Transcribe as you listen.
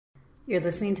You're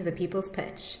listening to The People's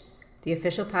Pitch, the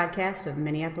official podcast of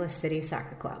Minneapolis City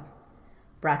Soccer Club,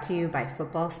 brought to you by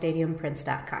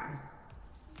FootballStadiumPrince.com.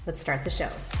 Let's start the show.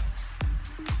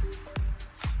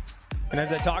 And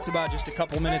as I talked about just a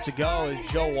couple minutes ago, as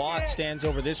Joe Watt stands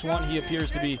over this one, he appears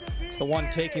to be the one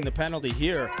taking the penalty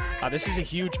here. This is a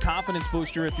huge confidence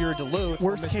booster if you're Duluth.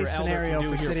 Worst case scenario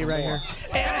for City right here.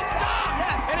 And it stopped!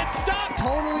 Yes! And it stopped!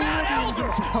 Totally redeems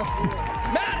himself.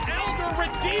 Matt Elder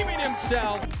redeeming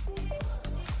himself.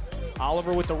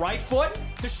 Oliver with the right foot.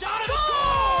 The shot of the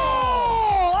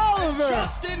goal! Oliver!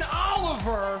 Justin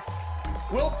Oliver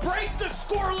will break the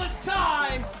scoreless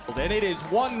tie. And it is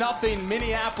 1-0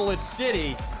 Minneapolis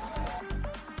City.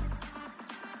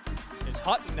 Is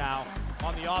Hutton now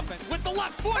on the offense with the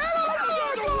left foot.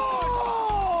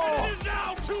 And it is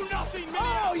now 2-0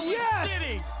 Minneapolis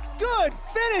City. Good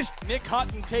finish. Nick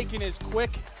Hutton taking his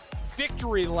quick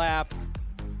victory lap.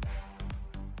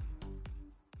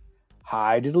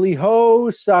 Hi, diddly ho,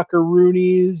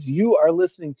 Socceroonies. You are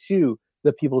listening to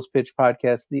the People's Pitch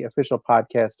Podcast, the official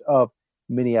podcast of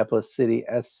Minneapolis City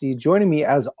SC. Joining me,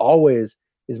 as always,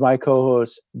 is my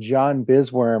co-host, John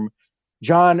Bisworm.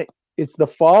 John, it's the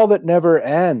fall that never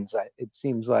ends, it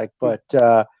seems like, but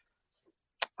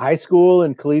high school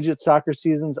and collegiate soccer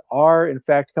seasons are, in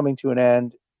fact, coming to an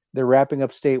end. They're wrapping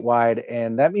up statewide,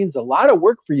 and that means a lot of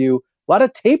work for you, a lot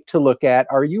of tape to look at.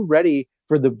 Are you ready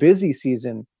for the busy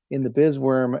season in the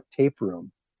Bisworm tape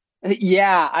room?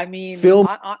 Yeah, I mean, Film.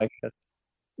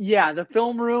 Yeah, the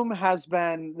film room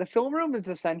is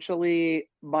essentially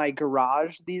my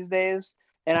garage these days,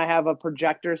 and I have a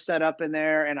projector set up in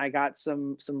there, and I got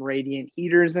some radiant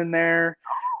heaters in there.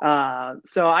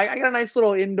 So I got a nice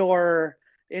little indoor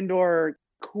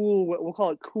cool, we'll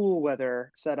call it cool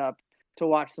weather setup to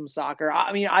watch some soccer.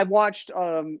 I mean, I've watched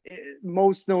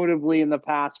most notably in the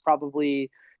past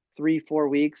probably 3-4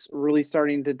 weeks, really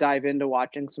starting to dive into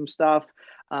watching some stuff.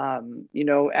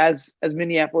 As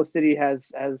Minneapolis City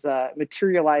has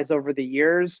materialized over the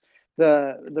years,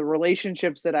 the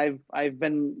relationships that I've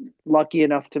been lucky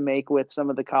enough to make with some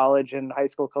of the college and high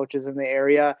school coaches in the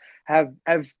area have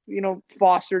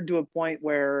fostered to a point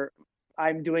where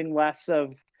I'm doing less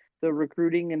of the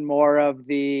recruiting and more of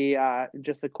the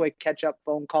just a quick catch up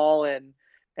phone call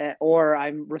or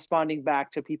I'm responding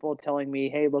back to people telling me,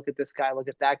 hey, look at this guy, look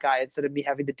at that guy, instead of me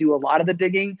having to do a lot of the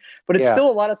digging. But it's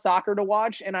still a lot of soccer to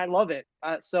watch, and I love it.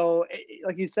 So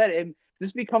like you said,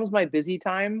 this becomes my busy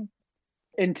time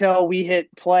until we hit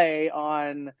play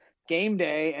on game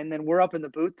day, and then we're up in the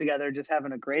booth together just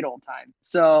having a great old time.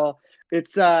 So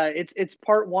it's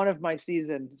part one of my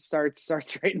season starts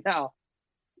right now.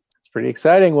 It's pretty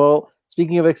exciting. Well,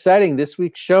 speaking of exciting, this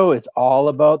week's show is all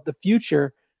about the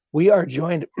future. We are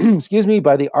joined,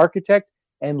 by the architect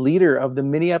and leader of the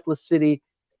Minneapolis City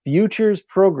Futures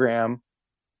Program,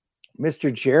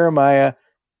 Mr. Jeremiah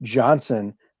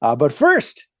Johnson. But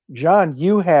first, John,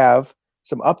 you have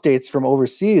some updates from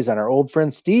overseas on our old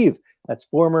friend Steve. That's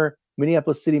former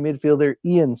Minneapolis City midfielder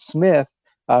Ian Smith,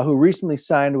 who recently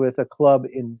signed with a club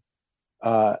in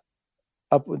up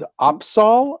with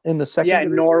Opsal in the second. Yeah,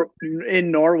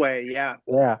 in Norway. Yeah.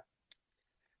 Yeah.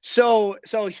 So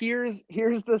here's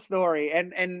the story,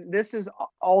 and this is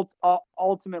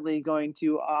ultimately going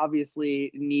to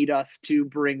obviously need us to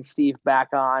bring Steve back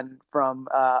on from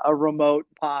a remote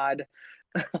pod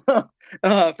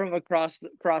from across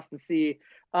the sea.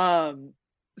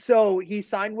 So he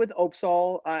signed with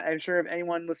Opsal. I'm sure if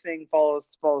anyone listening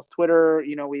follows Twitter,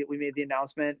 we made the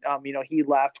announcement. He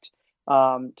left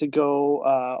to go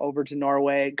over to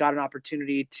Norway, got an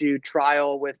opportunity to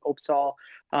trial with Opsal.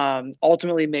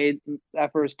 Ultimately made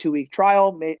after his 2-week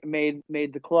trial, made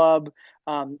the club,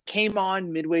 came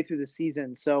on midway through the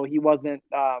season. So he wasn't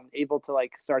able to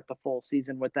start the full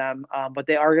season with them. But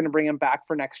they are going to bring him back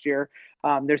for next year.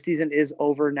 Their season is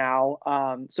over now.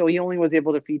 So he only was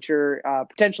able to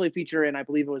potentially feature in, I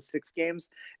believe it was 6 games.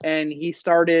 And he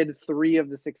started 3 of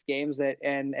the 6 games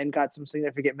and got some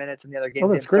significant minutes in the other games.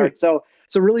 Oh, that's great. So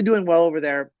really doing well over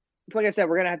there. It's like I said,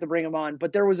 we're going to have to bring him on,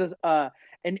 but there was an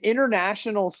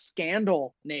international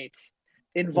scandal, Nate,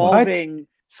 involving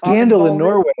scandal in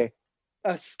Norway.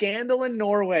 A scandal in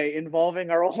Norway involving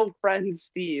our old friend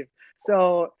Steve.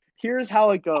 So here's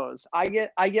how it goes. I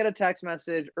get a text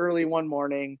message early one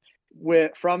morning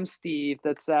from Steve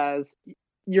that says,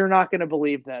 "You're not going to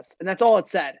believe this," and that's all it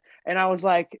said. And I was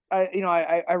like,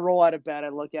 I roll out of bed, I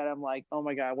look at him like, oh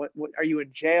my God, what are you in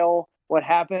jail? What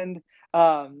happened?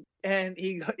 And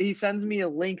he sends me a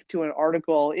link to an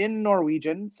article in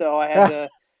Norwegian. So I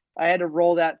had to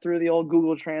roll that through the old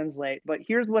Google Translate. But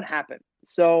here's what happened.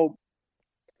 So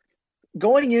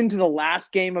going into the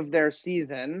last game of their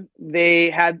season,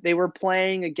 they were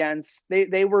playing against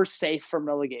they were safe from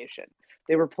relegation.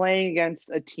 They were playing against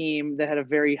a team that had a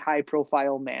very high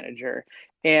profile manager,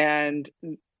 and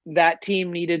that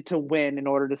team needed to win in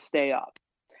order to stay up.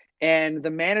 And the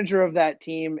manager of that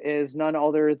team is none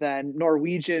other than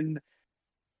Norwegian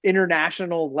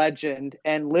international legend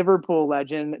and Liverpool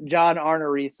legend John Arne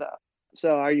Riise.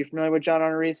 So are you familiar with John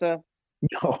Arne Riise?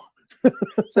 No.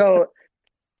 So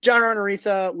John Arne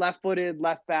Riise, left-footed,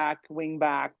 left back, wing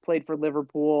back, played for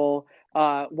Liverpool,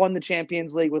 won the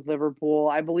Champions League with Liverpool.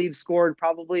 I believe scored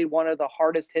probably one of the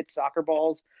hardest hit soccer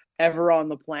balls ever on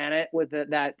the planet with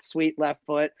that sweet left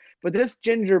foot. But this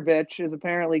ginger bitch is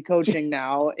apparently coaching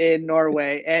now in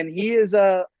Norway, and he is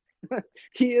a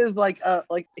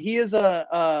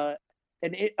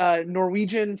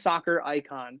Norwegian soccer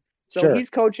icon. So Sure. he's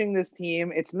coaching this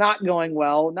team. It's not going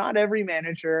well. Not every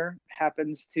manager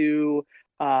happens to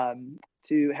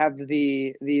have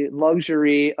the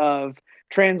luxury of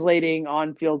translating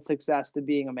on-field success to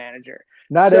being a manager.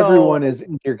 Not everyone is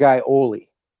your guy Oli.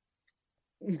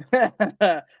 I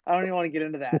don't even want to get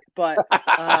into that, but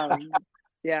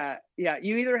yeah.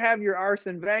 You either have your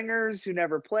Arsene Wengers who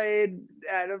never played,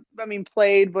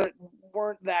 played but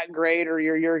weren't that great, or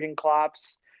your Jurgen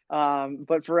Klopps.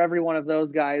 But for every one of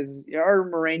those guys, or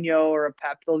Mourinho or a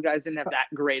Pep, those guys didn't have that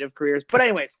great of careers. But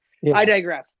anyways, yeah. I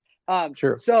digress.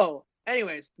 Sure. So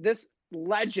anyways, this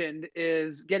legend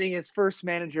is getting his first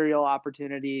managerial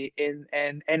opportunity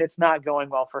and it's not going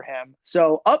well for him.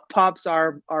 So up pops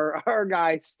our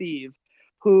guy Steve,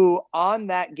 who on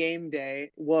that game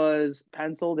day was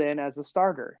penciled in as a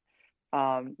starter.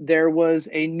 There was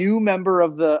a new member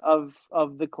of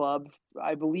the club,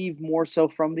 I believe more so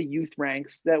from the youth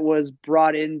ranks, that was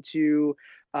brought into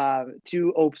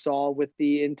to Opsal with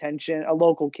the intention, a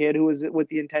local kid who was with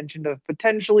the intention of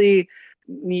potentially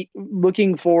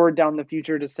looking forward down the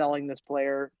future to selling this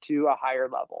player to a higher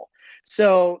level.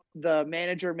 So the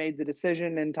manager made the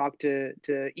decision and talked to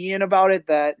Ian about it,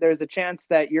 that there's a chance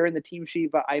that you're in the team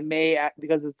sheet, but I may,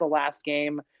 because it's the last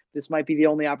game, this might be the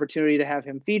only opportunity to have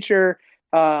him feature.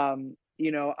 I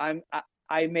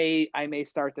may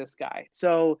start this guy.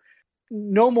 So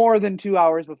no more than 2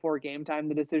 hours before game time,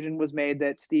 the decision was made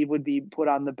that Steve would be put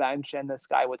on the bench and this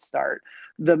guy would start.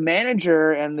 The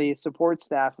manager and the support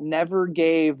staff never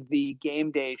gave the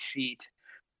game day sheet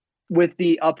with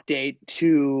the update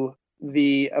to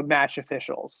the match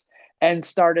officials and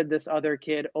started this other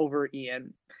kid over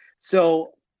Ian.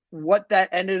 So what that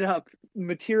ended up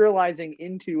materializing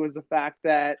into was the fact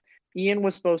that Ian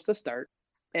was supposed to start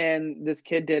and this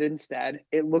kid did instead.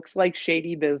 It looks like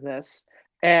shady business.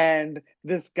 And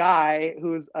this guy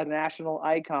who's a national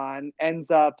icon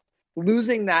ends up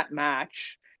losing that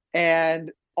match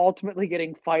and ultimately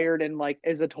getting fired and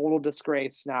is a total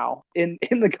disgrace now in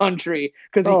the country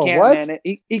because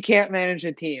he can't manage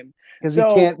a team. Because he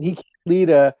can't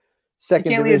lead a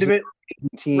second division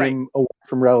team away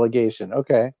from relegation.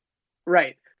 Okay.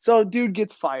 Right. So dude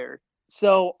gets fired.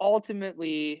 So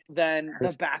ultimately then the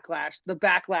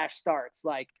backlash starts.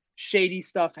 Shady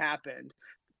stuff happened.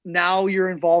 Now you're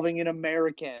involving an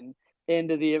American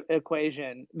into the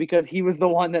equation because he was the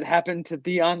one that happened to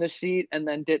be on the sheet and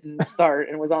then didn't start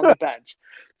and was on the bench.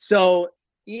 So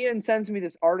Ian sends me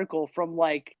this article from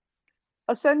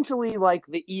essentially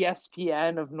the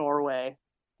ESPN of Norway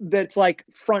that's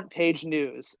front page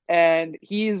news. And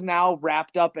he's now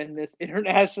wrapped up in this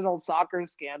international soccer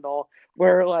scandal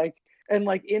where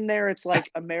in there it's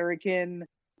American.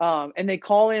 And they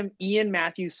call him Ian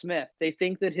Matthew Smith. They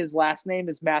think that his last name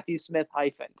is Matthew Smith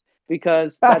hyphened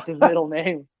because that's his middle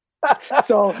name.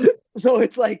 So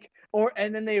it's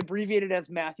and then they abbreviate it as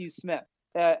Matthew Smith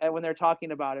when they're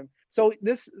talking about him. So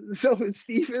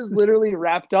Steve is literally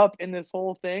wrapped up in this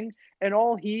whole thing, and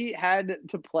all he had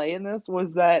to play in this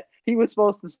was that he was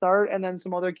supposed to start, and then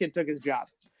some other kid took his job.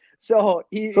 So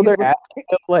they're asking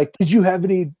him, did you have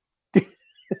any?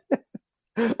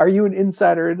 Are you an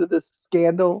insider into this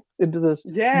scandal, into this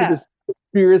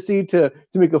conspiracy to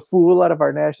make a fool out of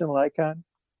our national icon?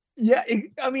 Yeah,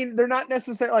 they're not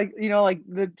necessarily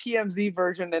the TMZ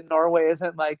version in Norway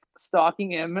isn't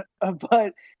stalking him,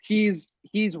 but he's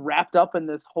wrapped up in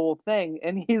this whole thing,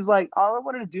 and he's all I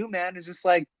wanted to do, man, is just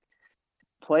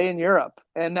play in Europe,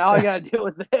 and now I got to deal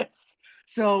with this.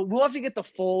 So we'll have to get the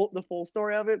full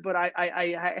story of it, but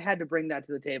I had to bring that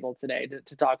to the table today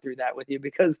to talk through that with you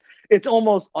because it's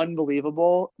almost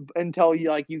unbelievable until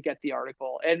you get the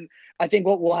article. And I think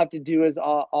what we'll have to do is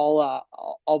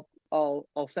I'll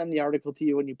send the article to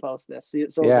you when you post this,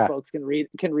 so the folks can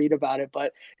read about it.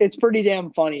 But it's pretty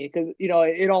damn funny because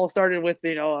it all started with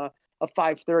a a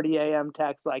 5:30 a.m.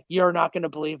 text like, "You're not going to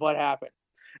believe what happened."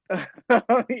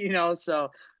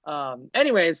 So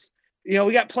anyways,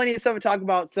 we got plenty of stuff to talk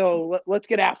about, so let's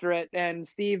get after it. And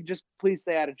Steve, just please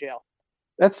stay out of jail.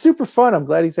 That's super fun. I'm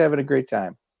glad he's having a great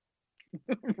time.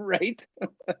 Right?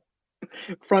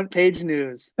 Front page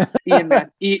news.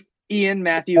 Ian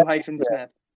Matthew Smith.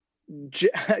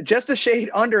 Just a shade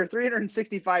under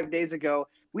 365 days ago,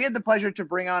 we had the pleasure to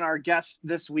bring on our guest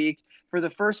this week for the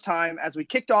first time as we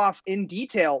kicked off in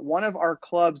detail one of our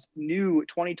club's new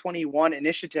 2021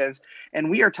 initiatives. And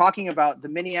we are talking about the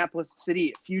Minneapolis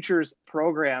City Futures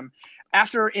program.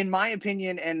 After, in my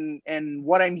opinion, and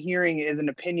what I'm hearing is an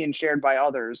opinion shared by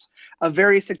others, a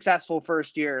very successful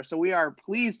first year. So we are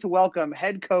pleased to welcome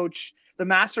head coach, the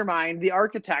mastermind, the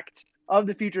architect of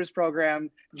the Futures program,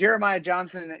 Jeremiah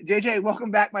Johnson. JJ,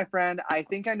 welcome back, my friend. I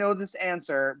think I know this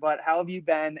answer, but how have you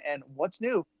been and what's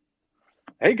new?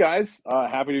 Hey guys,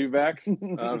 happy to be back.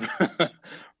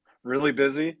 Really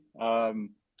busy.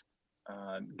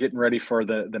 Getting ready for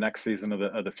the next season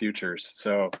of the Futures.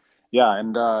 So yeah,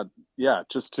 and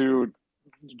just to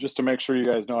make sure you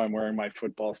guys know, I'm wearing my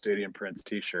Football Stadium Prince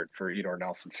T-shirt for Edor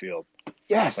Nelson Field.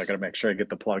 Yes, so I got to make sure I get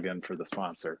the plug in for the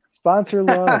sponsor. Sponsor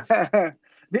love.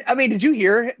 I mean, did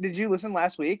you listen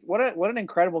last week? What an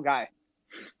incredible guy.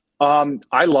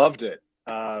 I loved it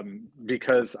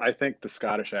because I think the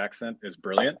Scottish accent is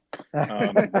brilliant.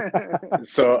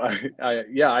 So I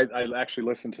actually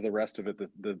listened to the rest of it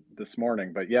this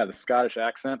morning. But yeah, the Scottish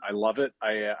accent, I love it.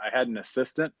 I had an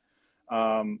assistant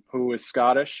who was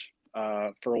Scottish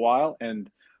for a while, and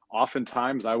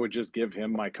oftentimes I would just give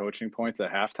him my coaching points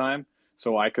at halftime.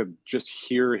 So I could just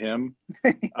hear him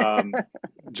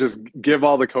just give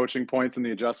all the coaching points and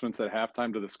the adjustments at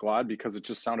halftime to the squad, because it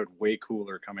just sounded way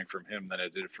cooler coming from him than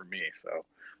it did for me. So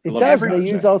it does. They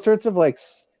use all sorts of like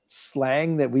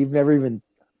slang that we've never even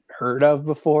heard of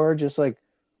before, just like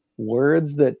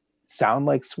words that sound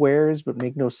like swears but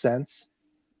make no sense.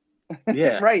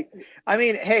 Yeah, right. I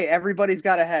mean, hey, everybody's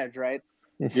got a hedge, right?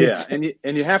 Yeah, and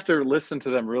you have to listen to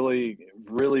them really,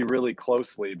 really, really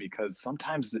closely, because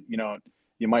sometimes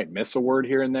you might miss a word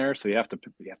here and there, so you have to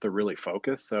really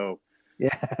focus. So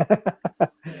yeah, I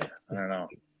don't know.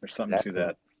 There's something to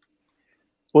that.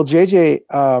 Well, JJ,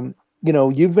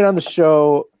 you've been on the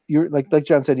show. You're like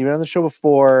John said, you've been on the show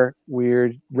before.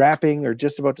 We're wrapping or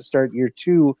just about to start year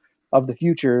 2 of the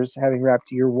Futures, having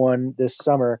wrapped year 1 this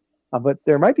summer. But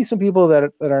there might be some people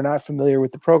that are not familiar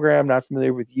with the program, not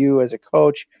familiar with you as a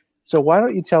coach. So why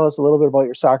don't you tell us a little bit about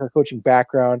your soccer coaching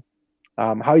background,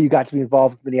 how you got to be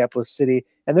involved with Minneapolis City,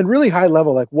 and then really high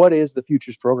level, like what is the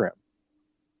Futures program?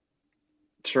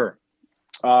 Sure.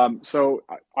 So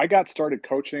I got started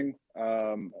coaching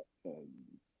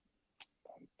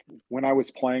when I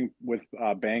was playing with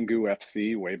Bangu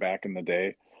FC way back in the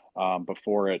day.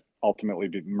 Before it ultimately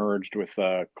merged with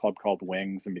a club called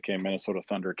Wings and became Minnesota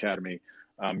Thunder Academy.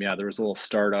 There was a little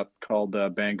startup called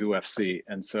Bangu FC.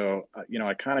 And so,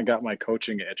 I kind of got my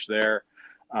coaching itch there.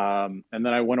 And then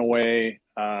I went away,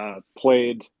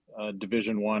 played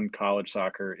Division I college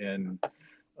soccer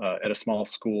at a small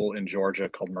school in Georgia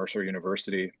called Mercer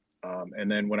University.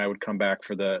 And then when I would come back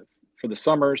for the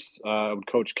summers, I would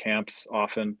coach camps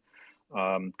often.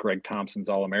 Greg Thompson's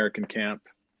All-American camp.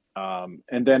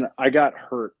 And then I got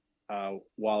hurt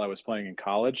while I was playing in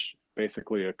college,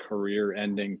 basically a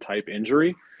career-ending type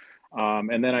injury.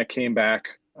 And then I came back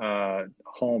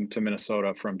home to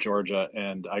Minnesota from Georgia,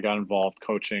 and I got involved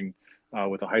coaching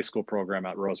with a high school program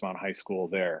at Rosemount High School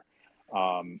there.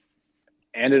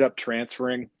 Ended up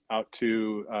transferring out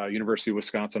to University of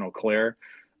Wisconsin-Eau Claire.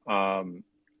 Funny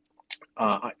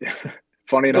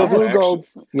enough, Blue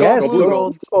Golds. Yes,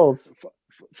 Blue Golds.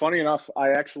 Funny enough, I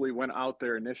actually went out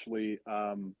there initially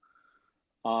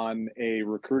on a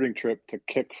recruiting trip to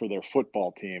kick for their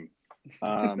football team.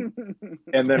 And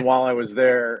then while I was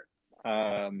there,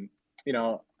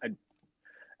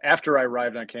 after I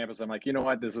arrived on campus, I'm like, you know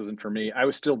what, this isn't for me. I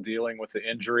was still dealing with the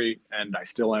injury, and I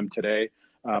still am today.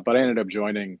 But I ended up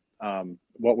joining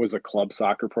what was a club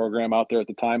soccer program out there at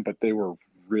the time, but they were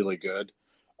really good.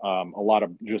 A lot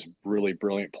of just really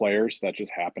brilliant players that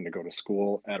just happened to go to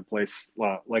school at a place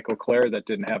like Eau Claire that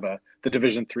didn't have the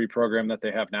Division III program that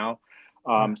they have now.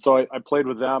 So I played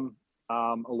with them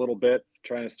a little bit,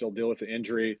 trying to still deal with the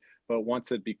injury. But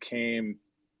once it became,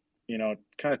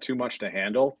 kind of too much to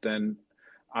handle, then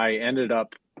I ended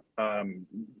up kind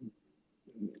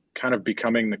of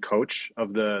becoming the coach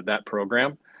of that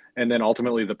program. And then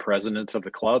ultimately the president of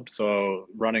the club. So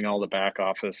running all the back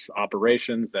office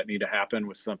operations that need to happen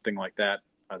with something like that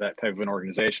type of an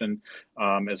organization,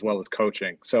 as well as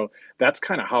coaching. So that's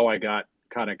kind of how I got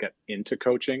into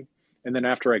coaching. And then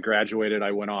after I graduated,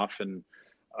 I went off and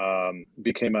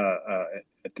became a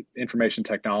information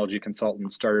technology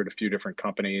consultant, started a few different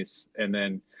companies, and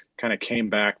then kind of came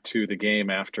back to the game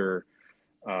after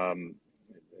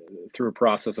through a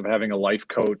process of having a life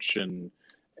coach, and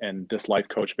this life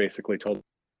coach basically told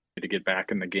me to get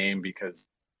back in the game because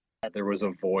there was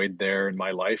a void there in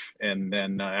my life. And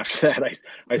then after that,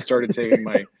 I started taking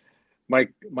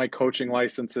my coaching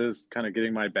licenses, kind of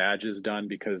getting my badges done,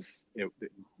 because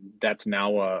that's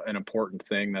now an important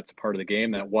thing. That's a part of the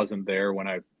game that wasn't there when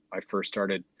I first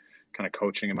started kind of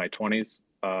coaching in my 20s.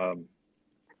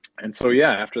 And so,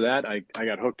 yeah, after that, I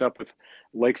got hooked up with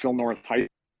Lakeville North High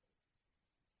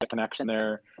connection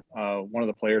there. One of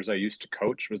the players I used to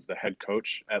coach was the head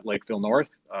coach at Lakeville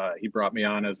North. He brought me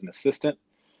on as an assistant.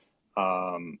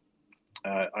 I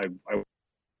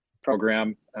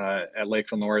program at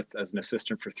Lakeville North as an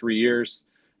assistant for 3 years.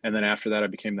 And then after that, I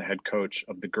became the head coach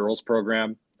of the girls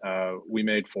program. We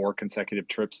made 4 consecutive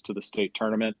trips to the state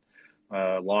tournament,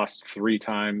 lost 3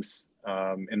 times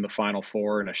in the Final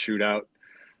Four in a shootout,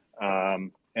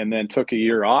 and then took a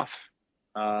year off.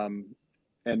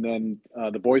 And then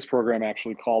the boys program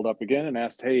actually called up again and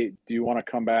asked, hey, do you want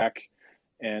to come back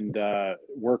and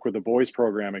work with the boys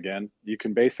program again? You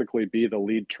can basically be the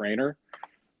lead trainer.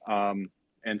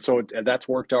 And so that's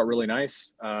worked out really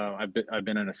nice. I've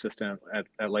been an assistant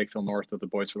at Lakeville North of the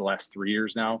boys for the last 3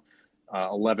 years now,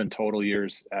 11 total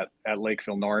years at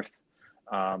Lakeville North.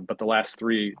 But the last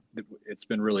 3, it's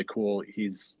been really cool.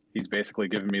 He's basically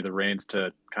given me the reins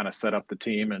to kind of set up the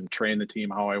team and train the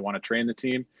team how I want to train the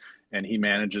team, and he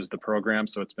manages the program.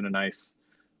 So it's been a nice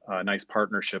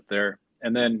partnership there.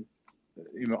 And then,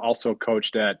 also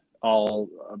coached at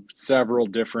several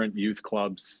different youth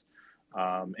clubs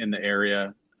in the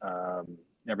area,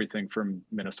 everything from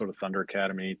Minnesota Thunder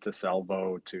Academy to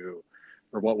Salvo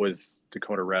or what was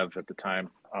Dakota Rev at the time,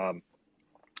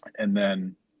 and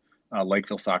then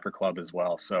Lakeville Soccer Club as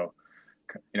well. So,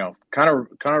 kind of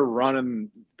running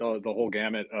the whole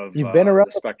gamut of You've been around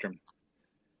the spectrum.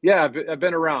 Yeah, I've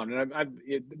been around,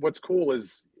 and what's cool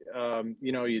is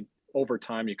over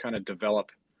time you kind of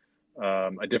develop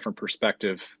a different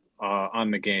perspective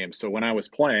on the game. So when I was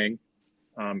playing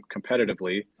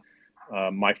competitively,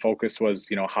 my focus was,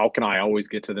 how can I always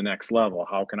get to the next level?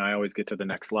 How can I always get to the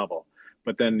next level?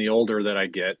 But then the older that I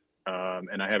get,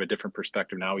 and I have a different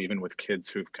perspective now, even with kids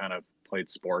who've kind of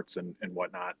played sports and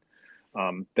whatnot,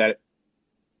 that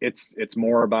it's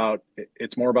more about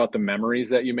the memories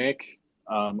that you make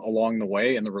along the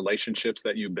way and the relationships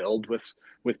that you build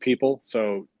with people.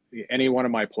 So any one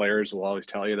of my players will always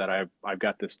tell you that I've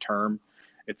got this term.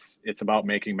 It's about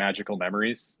making magical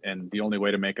memories. And the only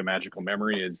way to make a magical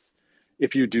memory is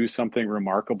if you do something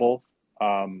remarkable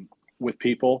with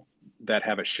people that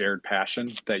have a shared passion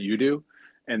that you do.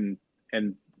 And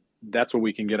that's what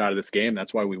we can get out of this game.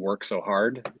 That's why we work so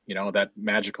hard. That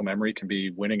magical memory can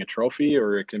be winning a trophy,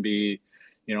 or it can be,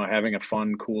 having a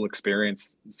fun, cool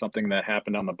experience, something that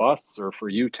happened on the bus, or for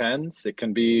U10s, it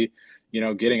can be,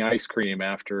 getting ice cream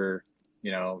after,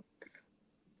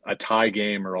 a tie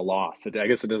game or a loss. I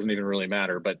guess it doesn't even really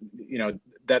matter, but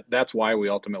that's why we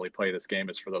ultimately play this game,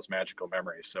 is for those magical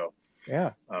memories. So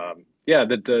yeah,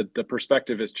 the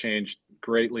perspective has changed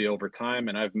greatly over time,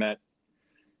 and I've met,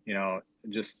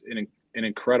 just an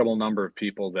incredible number of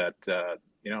people that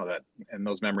and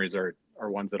those memories are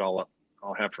ones that I'll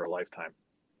have for a lifetime.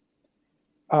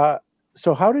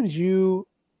 So how did you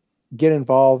get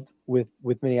involved with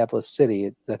Minneapolis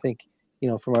City? I think,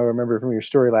 from what I remember from your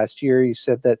story last year, you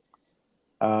said that,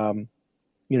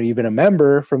 you've been a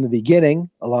member from the beginning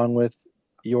along with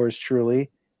yours truly.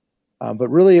 But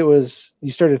really it was,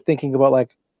 you started thinking about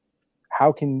like,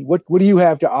 what do you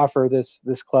have to offer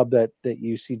this club that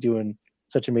you see doing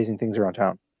such amazing things around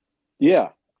town? Yeah.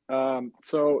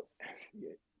 So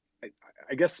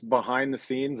I guess behind the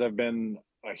scenes, I've been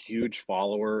a huge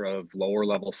follower of lower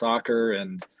level soccer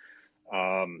and,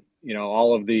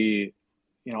 all of the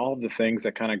things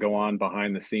that kind of go on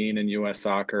behind the scene in U.S.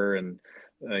 soccer, and,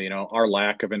 our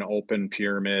lack of an open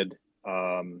pyramid.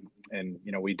 And,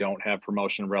 we don't have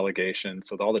promotion and relegation.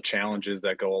 So all the challenges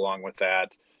that go along with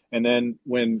that. And then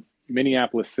when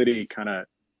Minneapolis City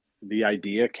the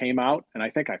idea came out, and I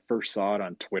think I first saw it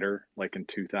on Twitter, like in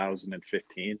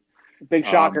 2015. Big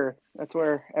shocker. That's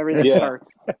where everything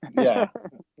starts. Yeah.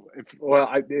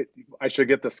 I should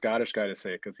get the Scottish guy to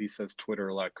say it, because he says Twitter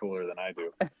a lot cooler than I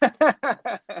do.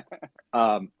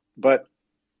 But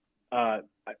I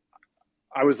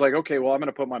was like, okay, well, I'm going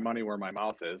to put my money where my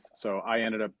mouth is. So I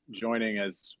ended up joining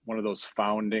as one of those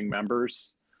founding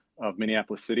members of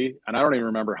Minneapolis City. And I don't even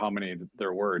remember how many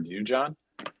there were. Do you, John?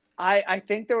 I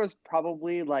think there was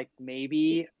probably like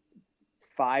maybe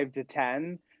 5 to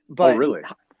 10. But really?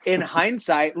 In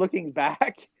hindsight, looking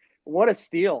back, what a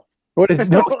steal! What is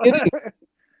no kidding?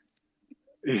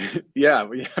 Yeah,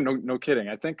 no kidding.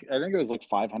 I think it was like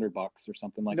 $500 or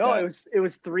something like that. No, it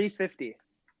was $350.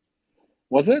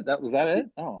 Was it? Was that it?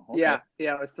 Oh, okay. Yeah,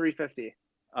 it was $350.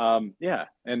 Yeah,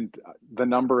 and the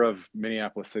number of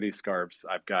Minneapolis City scarves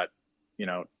I've got,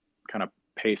 kind of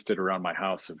pasted around my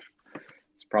house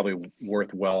it's probably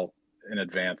worth well in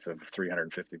advance of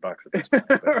 $350 at this point.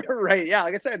 But, yeah. Right? Yeah,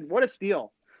 like I said, what a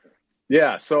steal!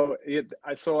 Yeah, so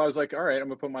I was like, all right, I'm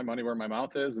gonna put my money where my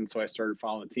mouth is, and so I started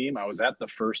following the team. I was at the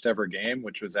first ever game,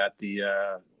 which was at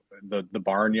the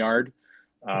barnyard.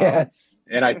 Yes,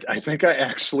 and I think I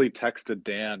actually texted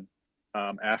Dan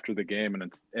after the game,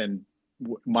 and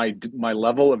my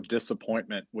level of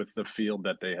disappointment with the field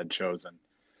that they had chosen.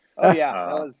 Oh yeah,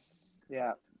 that was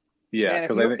yeah. Yeah,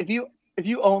 because I think if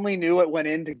you only knew what went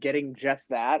into getting just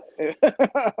that,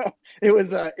 it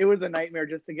was a nightmare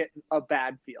just to get a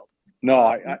bad field.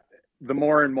 No, the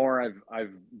more and more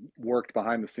I've worked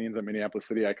behind the scenes at Minneapolis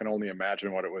City, I can only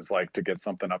imagine what it was like to get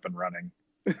something up and running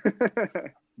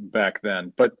back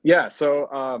then. But yeah,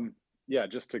 so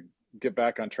just to get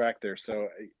back on track there. So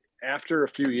after a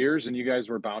few years, and you guys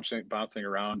were bouncing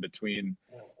around between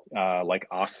like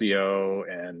Osseo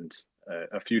and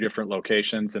a few different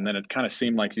locations, and then it kind of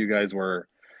seemed like you guys were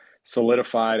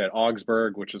solidified at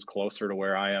Augsburg, which is closer to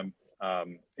where I am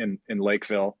in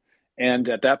Lakeville. And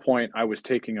at that point, I was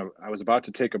about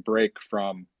to take a break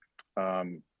from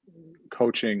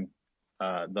coaching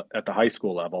at the high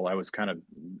school level. I was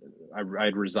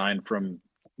I'd resigned from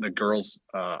the girls'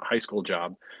 high school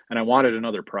job, and I wanted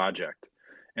another project.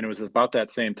 And it was about that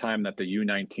same time that the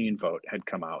U19 vote had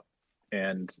come out.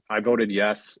 And I voted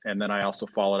yes. And then I also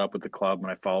followed up with the club,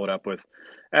 and I followed up with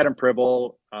Adam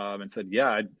Pribble and said,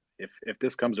 yeah, if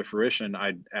this comes to fruition,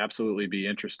 I'd absolutely be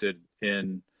interested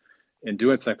in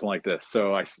doing something like this.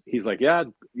 So he's like, yeah,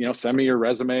 send me your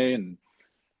resume, and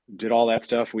did all that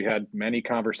stuff. We had many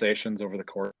conversations over the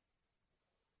course,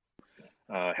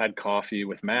 had coffee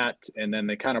with Matt, and then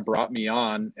they kind of brought me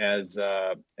on as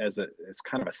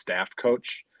kind of a staff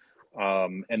coach.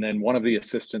 And then one of the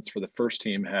assistants for the first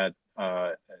team had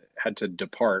to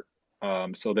depart.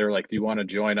 So they're like, do you want to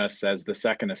join us as the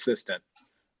second assistant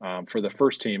for the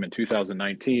first team in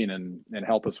 2019 and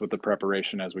help us with the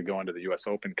preparation as we go into the US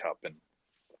Open Cup?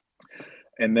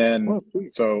 And then,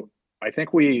 so I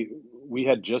think we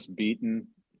had just beaten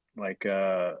we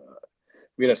had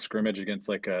a scrimmage against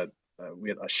we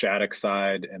had a Shattuck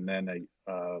side, and then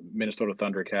a Minnesota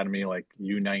Thunder Academy, like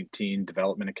U19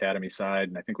 Development Academy side.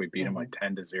 And I think we beat them like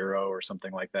 10-0 or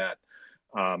something like that.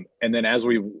 And then as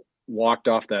we walked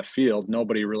off that field,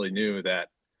 nobody really knew that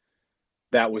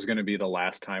was going to be the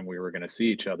last time we were going to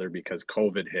see each other, because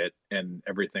COVID hit and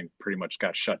everything pretty much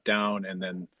got shut down. And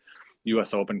then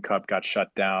US Open Cup got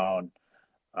shut down.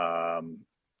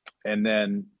 And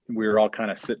then we were all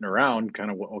kind of sitting around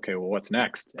okay, well, what's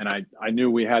next? And I knew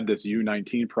we had this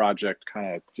U19 project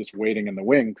kind of just waiting in the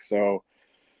wings. So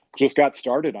just got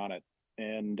started on it.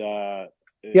 And all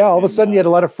of a sudden you had a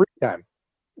lot of free time.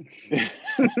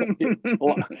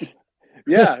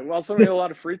 Yeah, well, so we had a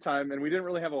lot of free time, and we didn't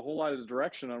really have a whole lot of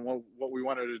direction on what we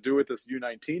wanted to do with this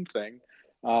U19 thing.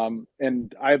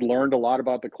 And I had learned a lot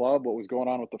about the club, what was going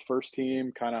on with the first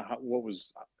team, kind of what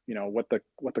was, what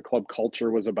the club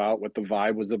culture was about, what the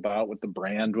vibe was about, what the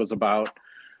brand was about.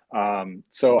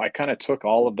 So I kind of took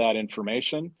all of that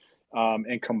information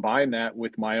and combined that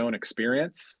with my own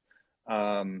experience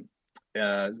and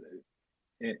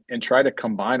try to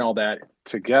combine all that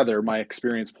together. My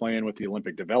experience playing with the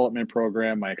Olympic Development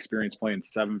Program, my experience playing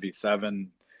 7v7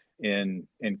 in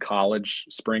college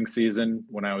spring season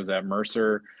when I was at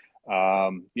Mercer,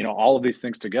 all of these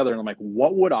things together. And I'm like,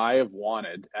 what would I have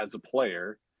wanted as a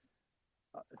player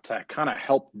to kind of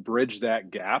help bridge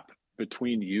that gap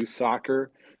between youth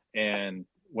soccer and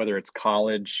whether it's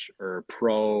college or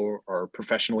pro or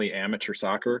professionally amateur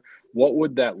soccer? What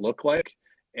would that look like?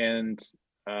 And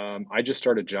I just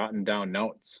started jotting down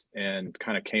notes and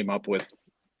kind of came up with,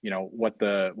 what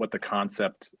the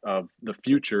concept of the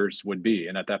futures would be.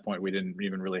 And at that point, we didn't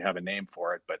even really have a name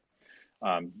for it, but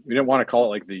we didn't want to call it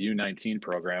like the U19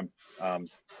 program.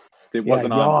 It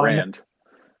wasn't on brand.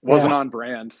 On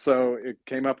brand. So it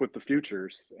came up with the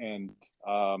futures, and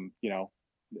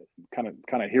kind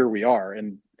of here we are.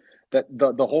 And that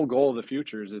the whole goal of the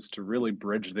futures is to really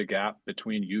bridge the gap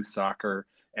between youth soccer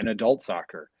and adult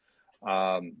soccer.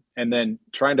 And then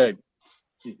trying to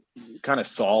kind of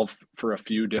solve for a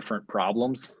few different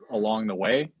problems along the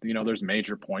way. There's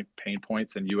major pain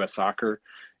points in US soccer.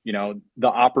 The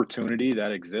opportunity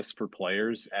that exists for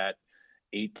players at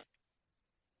 8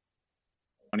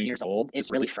 20 years old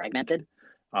is really fragmented.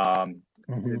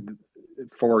 Mm-hmm.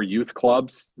 For youth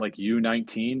clubs like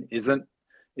U19 isn't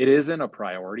a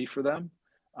priority for them.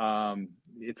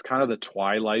 It's kind of the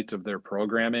twilight of their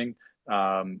programming.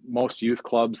 Most youth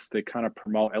clubs, they kind of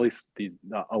promote, at least the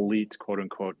elite quote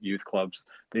unquote youth clubs,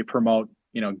 they promote,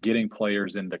 getting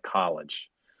players into college,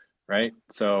 right?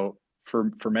 So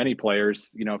for many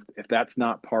players, if that's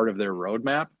not part of their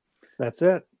roadmap, that's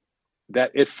it.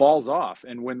 That it falls off.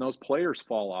 And when those players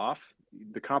fall off,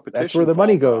 the competition, that's where the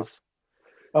money goes.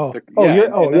 Off.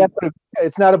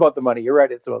 It's not about the money. You're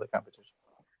right. It's about the competition.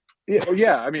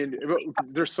 Yeah. I mean,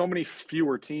 there's so many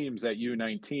fewer teams at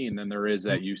U19 than there is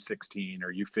at U16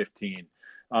 or U15.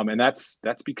 And that's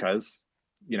because,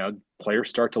 players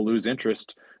start to lose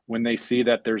interest when they see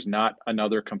that there's not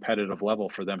another competitive level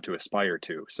for them to aspire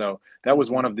to. So that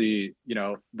was one of the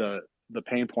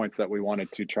pain points that we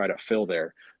wanted to try to fill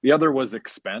there. The other was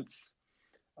expense.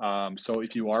 So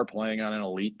if you are playing on an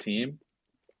elite team,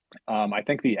 I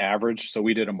think the average, so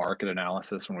we did a market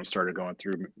analysis when we started going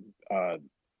through,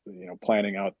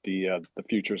 planning out the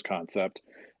futures concept,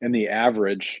 and the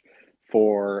average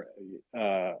for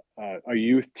a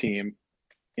youth team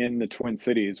in the Twin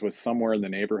Cities was somewhere in the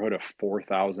neighborhood of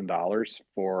 $4,000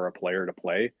 for a player to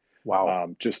play.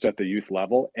 Wow. Just at the youth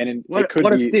level. And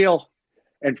what a steal.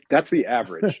 And that's the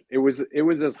average. It was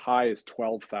as high as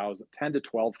 $10,000 to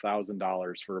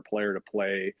 $12,000 for a player to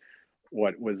play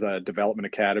what was a development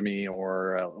academy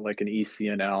or like an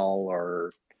ECNL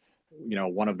or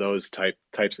one of those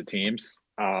types of teams.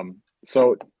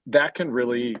 So that can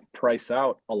really price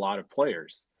out a lot of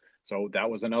players. So that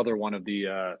was another one of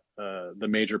the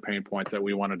major pain points that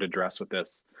we wanted to address with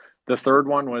this. The third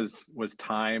one was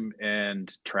time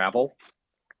and travel.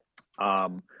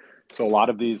 So a lot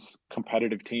of these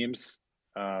competitive teams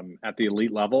at the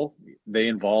elite level, they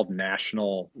involve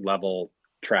national level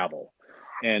travel.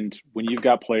 And when you've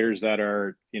got players that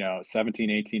are, 17,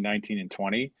 18, 19, and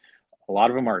 20, a lot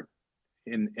of them are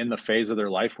in the phase of their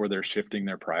life where they're shifting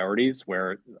their priorities,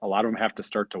 where a lot of them have to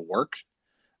start to work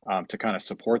to kind of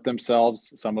support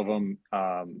themselves. Some of them,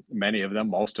 many of them,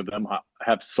 most of them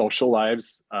have social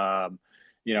lives,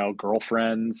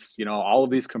 girlfriends, all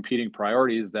of these competing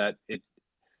priorities that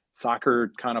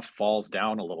soccer kind of falls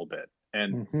down a little bit.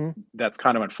 And that's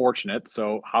kind of unfortunate.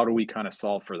 So how do we kind of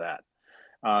solve for that?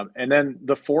 And then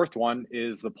the fourth one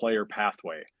is the player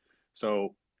pathway.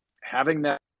 So having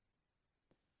that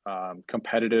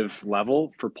competitive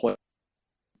level for play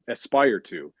aspire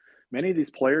to. Many of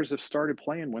these players have started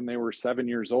playing when they were 7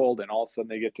 years old, and all of a sudden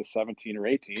they get to 17 or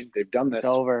 18. They've done this. It's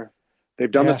over.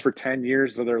 They've done this for 10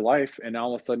 years of their life, and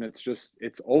all of a sudden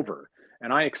it's over.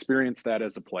 And I experienced that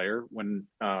as a player when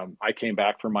I came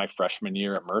back from my freshman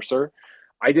year at Mercer.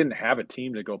 I didn't have a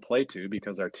team to go play to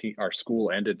because our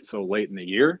school ended so late in the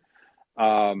year.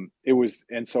 And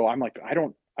so I'm like, I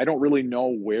don't really know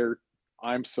where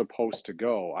I'm supposed to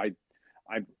go.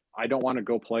 I don't want to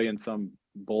go play in some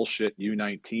bullshit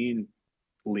U19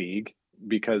 league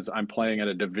because I'm playing at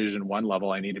a Division I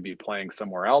level. I need to be playing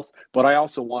somewhere else, but I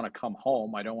also want to come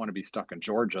home. I don't want to be stuck in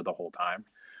Georgia the whole time.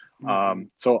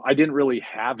 So I didn't really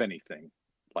have anything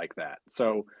like that.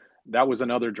 So that was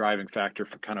another driving factor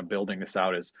for kind of building this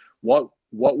out, is what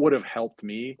would have helped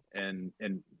me and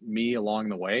me along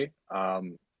the way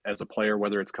as a player,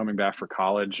 whether it's coming back for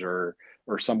college or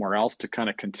somewhere else, to kind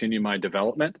of continue my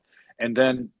development. And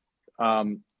then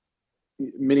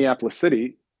Minneapolis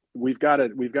City, we've got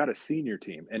a senior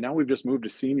team, and now we've just moved a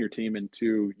senior team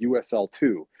into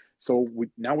USL2. So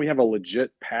now we have a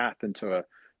legit path into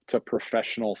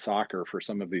professional soccer for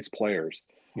some of these players.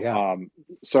 Yeah.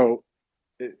 So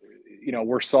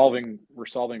we're solving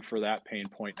for that pain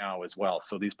point now as well.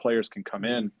 So these players can come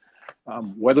in,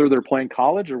 whether they're playing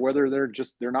college or whether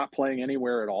they're not playing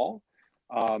anywhere at all,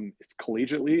 it's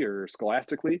collegiately or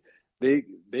scholastically,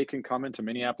 they can come into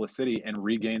Minneapolis City and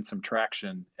regain some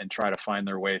traction and try to find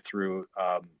their way through,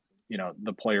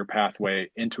 the player pathway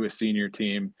into a senior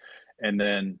team. And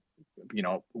then,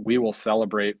 we will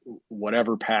celebrate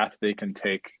whatever path they can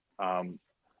take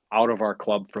out of our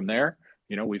club from there.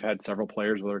 We've had several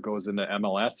players, whether it goes into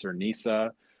MLS or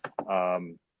NISA,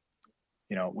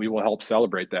 we will help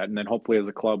celebrate that. And then hopefully as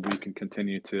a club, we can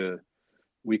continue to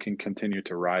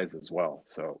rise as well.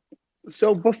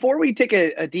 So before we take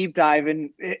a deep dive,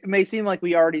 and it may seem like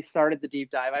we already started the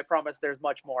deep dive, I promise there's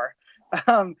much more.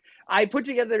 I put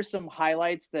together some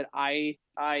highlights that I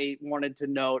wanted to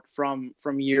note from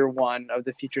year one of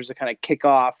the Futures to kind of kick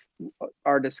off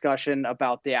our discussion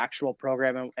about the actual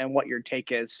program and what your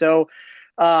take is. So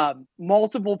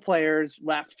Multiple players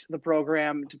left the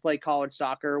program to play college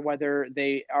soccer, whether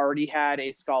they already had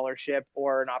a scholarship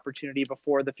or an opportunity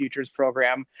before the Futures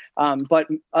program. But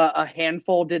a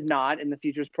handful did not, and the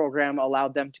Futures program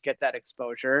allowed them to get that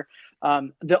exposure.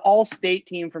 The all-state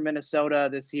team from Minnesota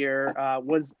this year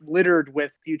was littered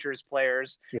with Futures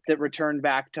players that returned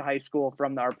back to high school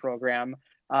from our program.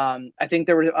 I think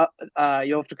there were,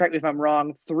 you'll have to correct me if I'm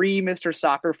wrong, 3 Mr.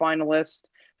 Soccer finalists.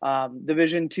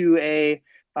 Division 2A,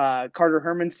 Carter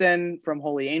Hermanson from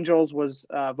Holy Angels was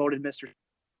voted Mr.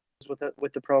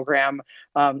 with the program.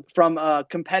 From a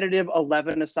competitive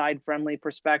 11-a-side friendly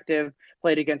perspective,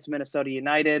 played against Minnesota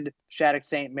United, Shattuck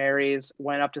St. Mary's,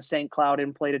 went up to St. Cloud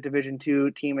and played a Division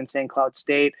II team in St. Cloud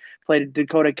State, played at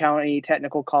Dakota County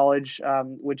Technical College,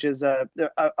 which is a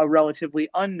relatively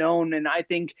unknown and I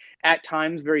think at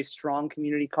times very strong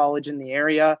community college in the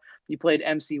area. You played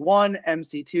MC1,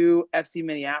 MC2, FC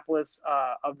Minneapolis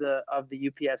of the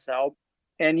UPSL.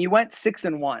 And you went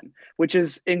 6-1, which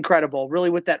is incredible, really,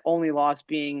 with that only loss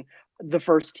being the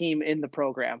first team in the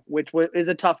program, which is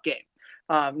a tough game.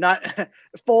 Not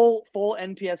full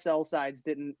NPSL sides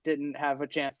didn't have a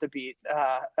chance to beat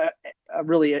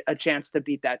a chance to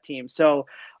beat that team. So,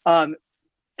 and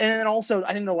then also,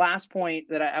 I think the last point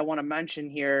that I want to mention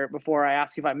here before I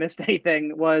ask if I missed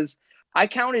anything was I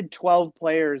counted 12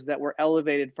 players that were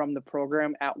elevated from the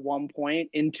program at one point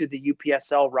into the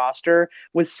UPSL roster,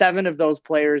 with 7 of those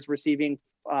players receiving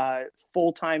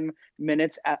full-time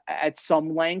minutes at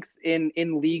some length in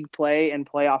league play and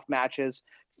playoff matches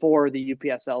for the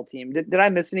UPSL team. Did I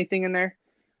miss anything in there?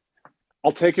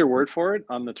 I'll take your word for it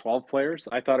on the 12 players.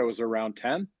 I thought it was around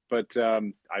 10, but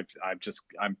I'm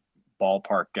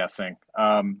ballpark guessing.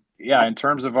 In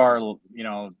terms of our,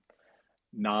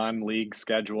 non-league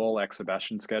schedule,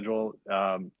 exhibition schedule,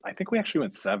 I think we actually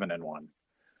went 7-1.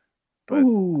 But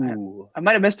ooh, I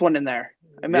might have missed one in there.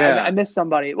 I missed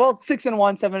somebody. Well,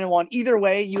 6-1, 7-1. Either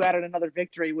way, you added another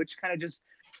victory, which kind of just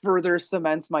further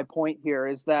cements my point here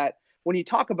is that when you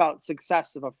talk about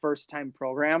success of a first-time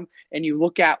program and you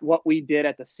look at what we did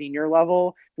at the senior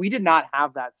level, we did not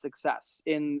have that success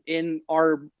in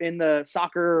the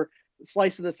soccer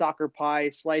slice of the soccer pie,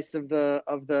 slice of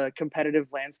the competitive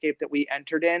landscape that we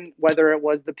entered in, whether it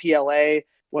was the PLA,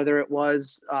 whether it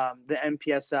was the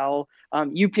NPSL,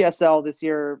 UPSL this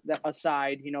year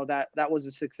aside, that was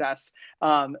a success.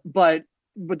 But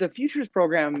the Futures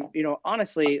program,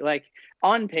 honestly, like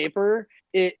on paper,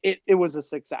 it was a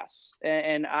success.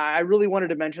 And I really wanted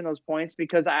to mention those points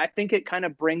because I think it kind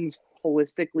of brings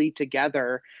holistically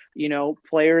together,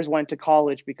 players went to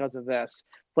college because of this.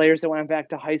 Players that went back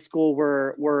to high school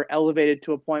were elevated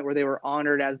to a point where they were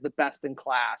honored as the best in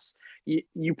class.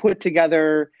 You put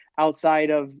together, outside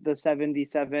of the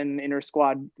 77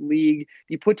 inter-squad league,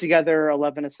 you put together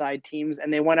 11-a-side teams,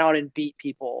 and they went out and beat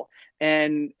people.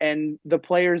 And the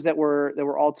players that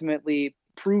were ultimately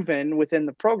proven within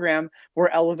the program were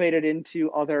elevated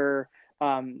into other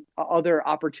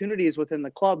opportunities within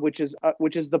the club, which is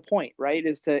the point, right?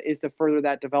 Is to further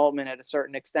that development at a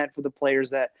certain extent for the players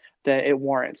that it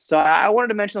warrants. So I wanted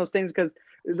to mention those things because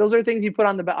those are things you put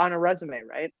on a resume,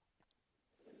 right?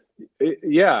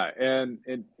 And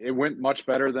it went much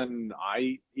better than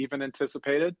I even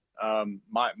anticipated.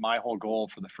 My whole goal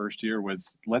for the first year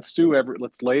was let's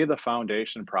lay the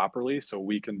foundation properly so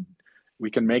we can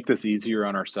make this easier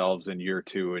on ourselves in year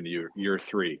 2 and year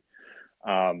 3.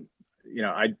 I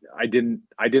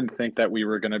didn't think that we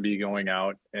were going to be going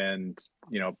out and,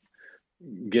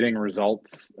 getting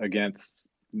results against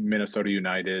Minnesota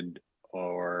United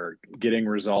or getting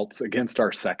results against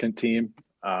our second team.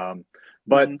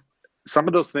 But some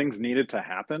of those things needed to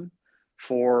happen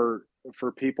for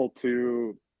people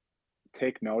to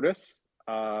take notice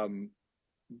for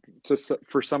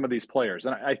some of these players.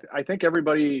 And I think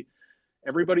everybody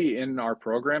in our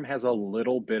program has a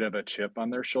little bit of a chip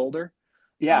on their shoulder.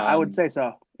 Yeah, I would say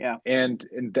so. Yeah. And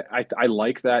I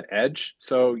like that edge.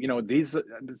 So,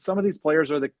 some of these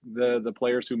players are the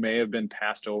players who may have been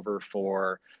passed over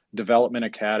for Development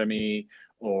Academy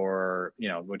or,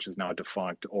 which is now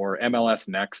defunct, or MLS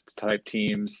Next type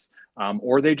teams,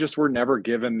 or they just were never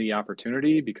given the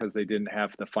opportunity because they didn't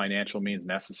have the financial means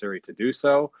necessary to do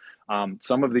so.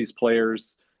 Some of these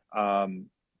players aren't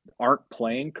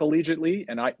playing collegiately.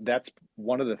 And that's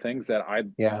one of the things that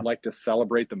I'd like to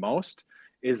celebrate the most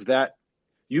is that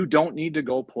you don't need to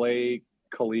go play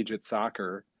collegiate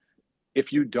soccer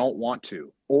if you don't want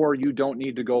to, or you don't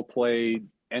need to go play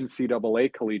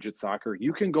NCAA collegiate soccer.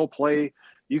 You can go play,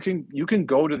 you can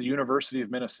go to the University of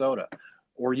Minnesota,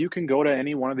 or you can go to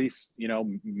any one of these,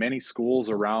 many schools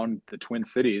around the Twin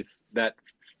Cities that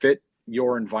fit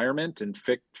your environment and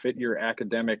fit your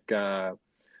academic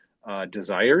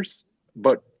desires,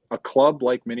 but a club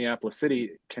like Minneapolis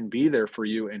City can be there for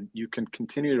you, and you can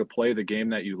continue to play the game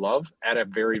that you love at a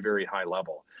very, very high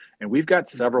level. And we've got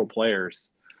several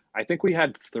players. I think we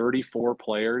had 34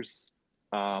 players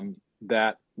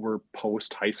that were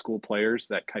post high school players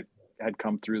that had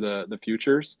come through the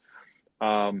futures.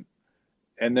 And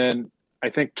then I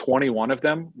think 21 of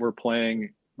them were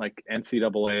playing like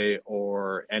NCAA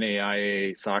or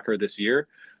NAIA soccer this year.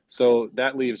 So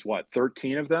that leaves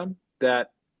 13 of them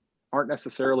that aren't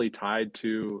necessarily tied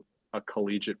to a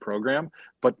collegiate program,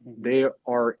 but they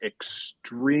are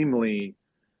extremely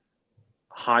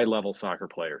high level soccer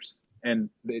players. And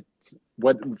it's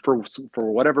for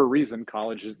whatever reason,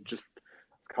 college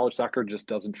soccer just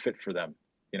doesn't fit for them,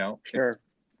 you know? Sure.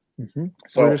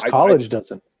 So or college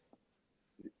doesn't.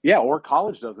 Yeah, or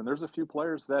college doesn't. There's a few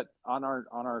players that in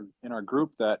our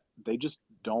group that they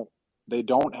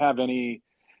don't have any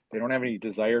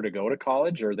desire to go to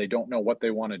college, or they don't know what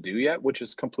they want to do yet, which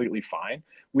is completely fine.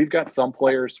 We've got some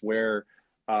players where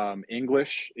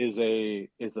English is a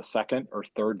second or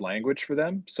third language for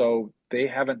them, so they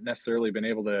haven't necessarily been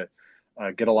able to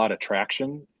get a lot of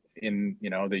traction in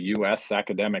the U.S.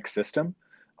 academic system.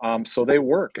 So they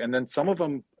work, and then some of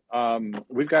them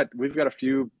we've got a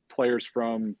few players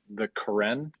from the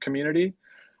Karen community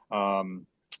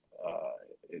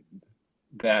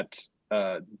that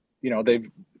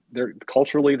they're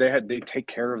culturally they take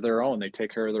care of their own,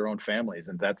 families,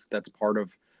 and that's part of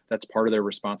their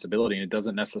responsibility. And it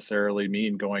doesn't necessarily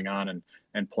mean going on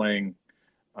and playing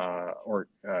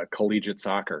collegiate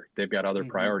soccer. They've got other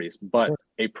priorities, but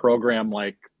a program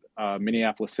like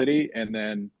Minneapolis City, and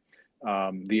then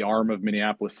the arm of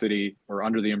Minneapolis City, or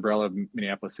under the umbrella of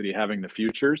Minneapolis City, having the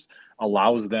futures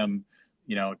allows them,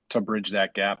 to bridge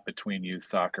that gap between youth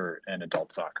soccer and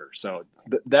adult soccer. So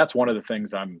that's one of the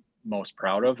things I'm most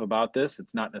proud of about this.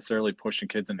 It's not necessarily pushing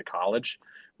kids into college.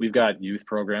 We've got youth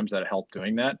programs that help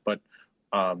doing that, but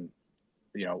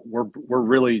we're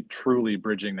really truly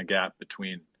bridging the gap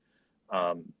between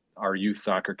our youth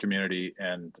soccer community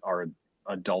and our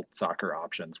adult soccer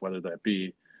options, whether that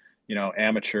be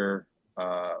amateur,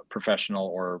 professional,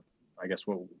 or I guess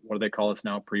what do they call us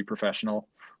now? Pre-professional.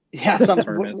 Yeah,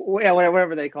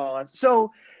 whatever they call us.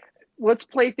 So let's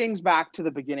play things back to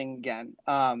the beginning again.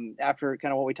 After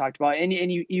kind of what we talked about, and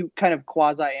you kind of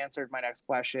quasi answered my next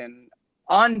question.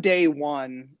 On day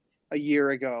one a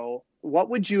year ago, what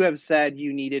would you have said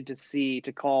you needed to see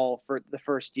to call for the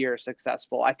first year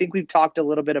successful? I think we've talked a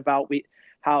little bit about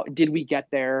how did we get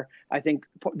there? I think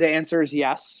the answer is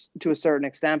yes to a certain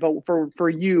extent. But for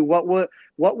you, what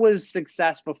was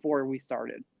success before we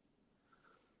started?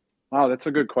 Wow, that's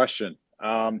a good question.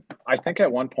 I think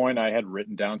at one point I had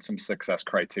written down some success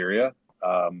criteria.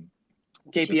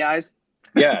 KPIs.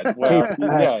 Yeah. Well,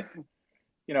 yeah.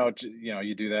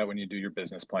 You do that when you do your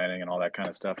business planning and all that kind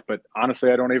of stuff. But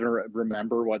honestly, I don't even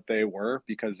remember what they were,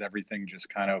 because everything just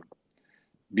kind of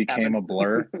became a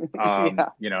blur.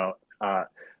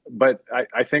 But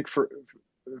I think for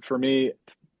me,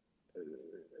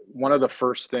 one of the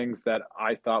first things that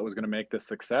I thought was going to make this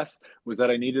success was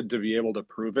that I needed to be able to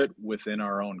prove it within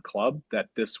our own club that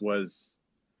this was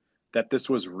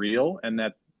real, and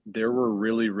that there were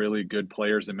really, really good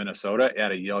players in Minnesota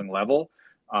at a young level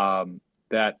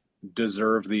that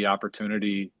deserve the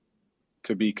opportunity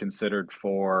to be considered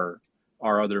for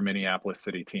our other Minneapolis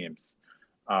City teams.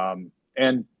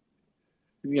 And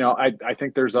I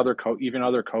think there's even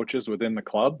other coaches within the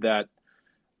club that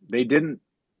they didn't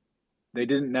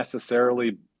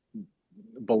necessarily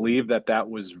believe that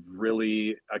was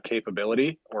really a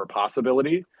capability or a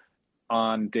possibility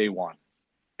on day one.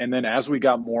 And then as we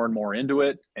got more and more into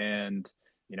it, and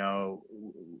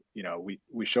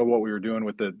we showed what we were doing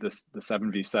with the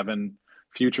 7v7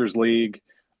 Futures League,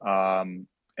 and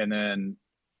then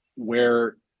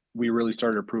where we really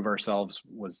started to prove ourselves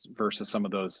was versus some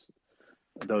of those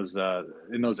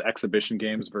in those exhibition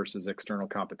games versus external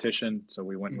competition. So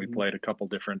we went and we played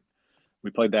we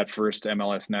played that first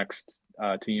MLS Next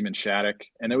team in Shattuck,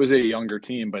 and it was a younger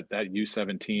team, but that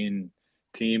U17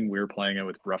 team, we were playing it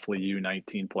with roughly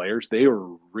U19 players. They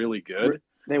were really good.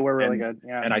 They were really good.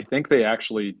 Yeah. And I think they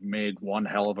actually made one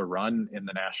hell of a run in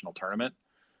the national tournament.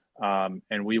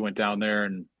 And we went down there,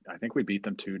 and I think we beat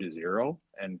them 2-0,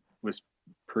 and was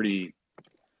pretty,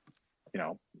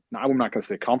 I'm not going to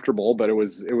say comfortable, but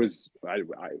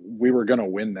we were going to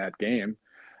win that game.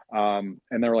 And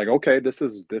they were like, okay, this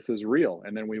is real.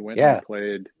 And then we went and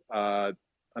played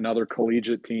another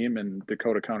collegiate team in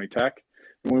Dakota County Tech.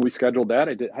 And when we scheduled that,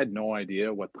 I had no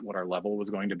idea what our level was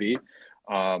going to be.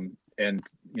 And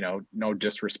no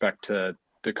disrespect to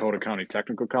Dakota County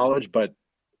Technical College, but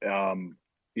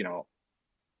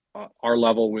our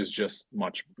level was just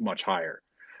much, much higher.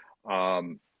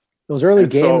 Those early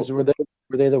games, were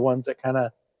they the ones that kind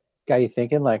of got you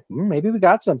thinking like, maybe we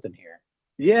got something here?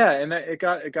 Yeah, and it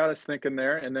got us thinking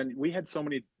there. And then we had so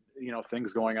many,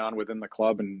 things going on within the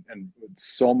club, and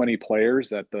so many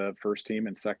players at the first team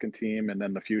and second team, and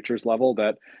then the futures level,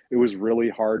 that it was really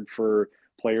hard for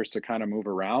players to kind of move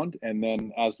around. And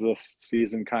then as the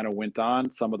season kind of went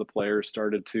on, some of the players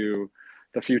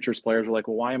the futures players were like,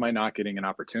 well, why am I not getting an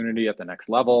opportunity at the next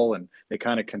level? And they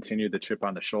kind of continued the chip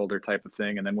on the shoulder type of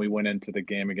thing. And then we went into the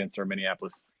game against our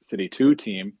Minneapolis City 2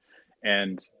 team,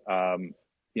 and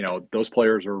those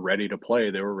players were ready to play.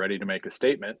 They were ready to make a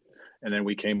statement. And then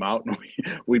we came out and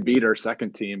we beat our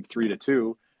second team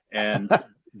 3-2. And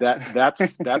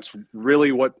that's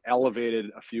really what elevated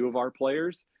a few of our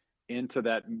players into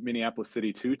that Minneapolis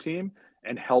City 2 team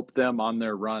and helped them on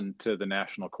their run to the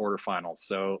national quarterfinals.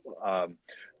 So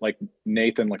like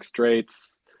Nathan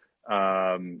Lickstraits,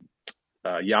 Jacek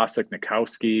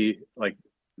Nikowski, like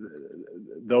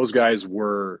those guys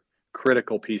were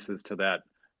critical pieces to that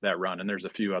run. And there's a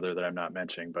few other that I'm not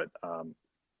mentioning, but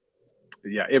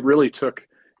yeah, it really took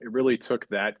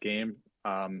that game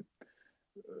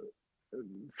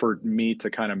for me to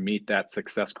kind of meet that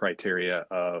success criteria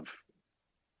of,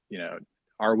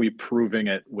 are we proving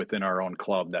it within our own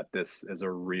club that this is a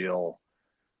real,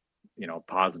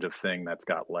 positive thing that's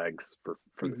got legs for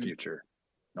the future.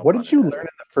 What did you learn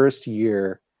in the first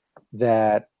year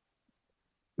that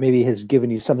maybe has given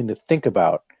you something to think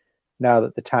about now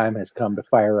that the time has come to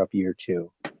fire up year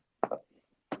 2?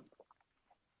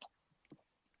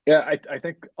 Yeah, I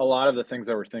think a lot of the things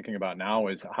that we're thinking about now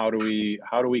is how do we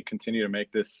continue to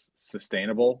make this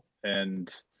sustainable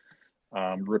and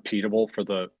repeatable for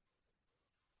the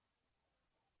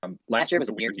last year was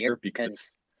a weird year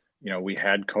because we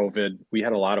had COVID. We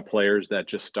had a lot of players that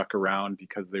just stuck around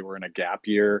because they were in a gap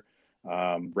year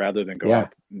rather than go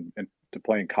out and to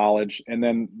play in college. And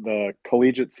then the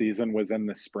collegiate season was in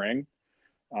the spring.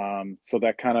 So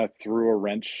that kind of threw a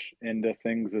wrench into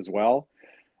things as well.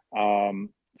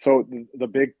 So the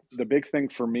big thing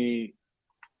for me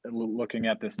looking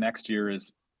at this next year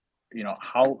is,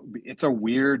 how it's a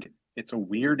weird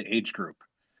age group.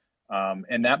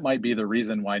 And that might be the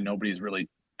reason why nobody's really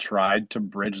tried to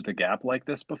bridge the gap like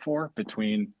this before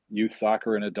between youth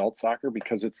soccer and adult soccer,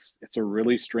 because it's a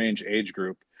really strange age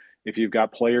group. If you've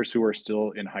got players who are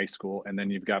still in high school, and then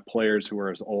you've got players who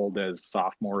are as old as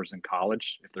sophomores in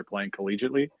college, if they're playing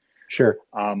collegiately. Sure.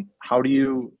 How do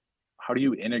you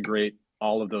integrate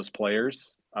all of those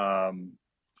players?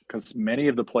 Because many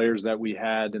of the players that we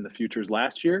had in the futures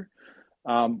last year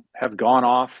have gone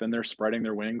off and they're spreading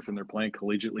their wings and they're playing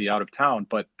collegiately out of town,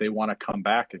 but they want to come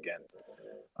back again.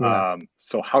 Yeah.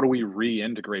 So how do we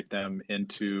reintegrate them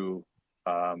into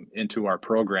our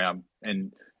program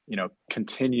and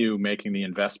continue making the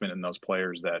investment in those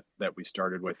players that we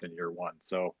started with in year 1?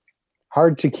 So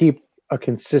hard to keep a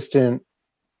consistent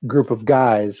group of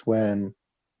guys when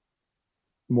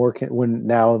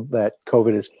now that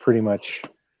COVID is pretty much,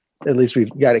 at least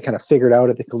we've got it kind of figured out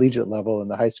at the collegiate level and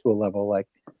the high school level, like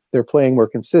they're playing more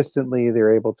consistently.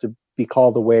 They're able to be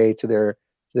called away to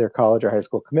their college or high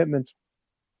school commitments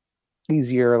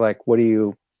easier. Like,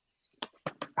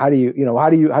 how do you,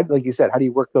 like you said, how do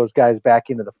you work those guys back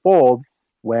into the fold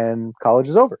when college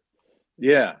is over?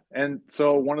 Yeah. And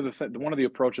so one of the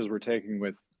approaches we're taking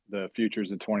with the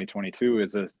futures in 2022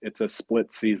 is it's a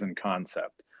split season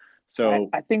concept. So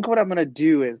I think what I'm going to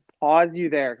do is pause you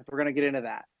there because we're going to get into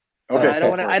that. Okay. I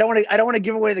don't want to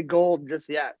give away the gold just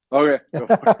yet. Okay.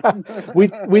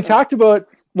 we talked about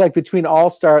like between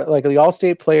all-star, like the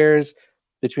all-state players,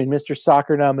 between Mr.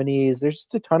 Soccer nominees, there's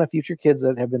just a ton of future kids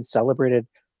that have been celebrated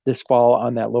this fall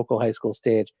on that local high school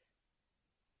stage.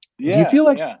 Yeah, do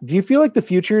you feel like the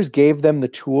futures gave them the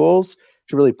tools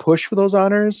to really push for those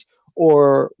honors,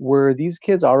 or were these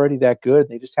kids already that good?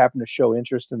 They just happened to show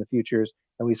interest in the futures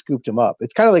and we scooped them up.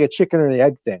 It's kind of like a chicken or the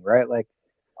egg thing, right? Like,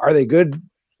 are they good?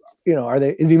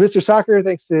 Is he Mr. Soccer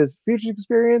thanks to his futures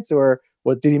experience, or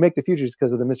what did he make the futures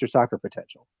because of the Mr. Soccer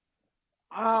potential?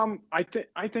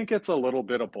 I think it's a little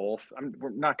bit of both.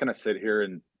 We're not going to sit here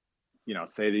and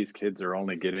say these kids are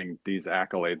only getting these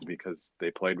accolades because they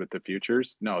played with the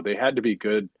futures. No, they had to be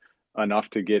good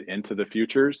enough to get into the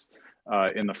futures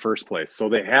in the first place. So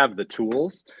they have the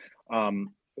tools.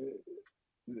 One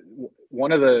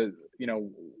of the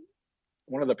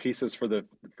pieces for the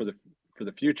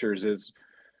futures is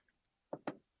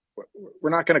we're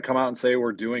not going to come out and say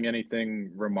we're doing anything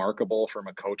remarkable from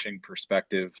a coaching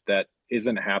perspective that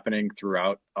isn't happening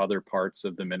throughout other parts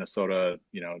of the Minnesota,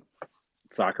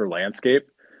 soccer landscape.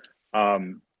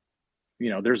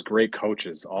 there's great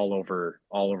coaches all over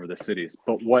the cities.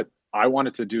 But what I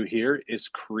wanted to do here is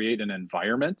create an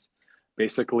environment,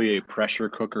 basically a pressure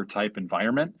cooker type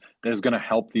environment that is going to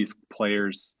help these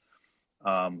players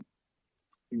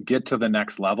get to the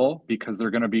next level, because they're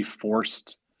going to be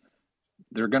forced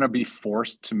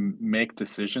to make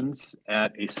decisions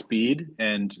at a speed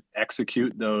and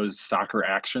execute those soccer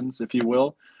actions, if you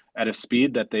will, at a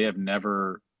speed that they have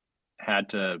never had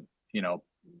to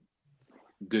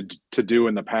do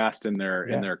in the past in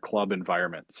their club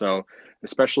environment. So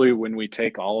especially when we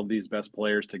take all of these best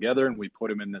players together and we put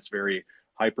them in this very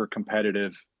hyper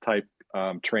competitive type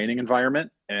training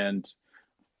environment, and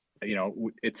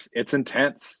it's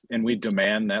intense, and we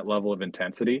demand that level of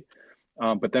intensity.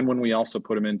 But then when we also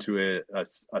put them into a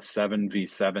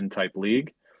 7v7 type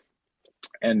league,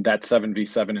 and that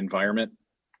 7v7 environment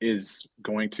is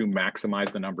going to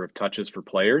maximize the number of touches for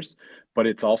players, but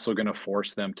it's also going to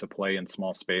force them to play in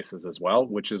small spaces as well,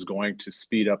 which is going to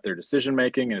speed up their decision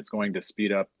making, and it's going to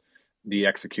speed up the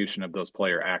execution of those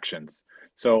player actions.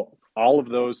 So all of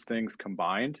those things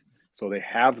combined, so they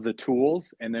have the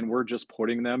tools, and then we're just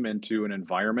putting them into an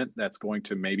environment that's going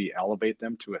to maybe elevate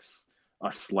them to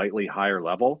a slightly higher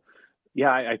level.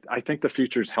 Yeah, I think the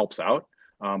Futures helps out.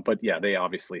 But yeah, they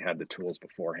obviously had the tools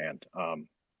beforehand.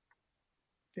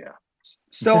 Yeah.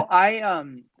 So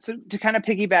so to kind of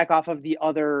piggyback off of the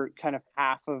other kind of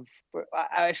half of,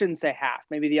 I shouldn't say half,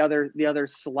 maybe the other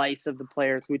slice of the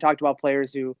players. We talked about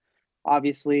players who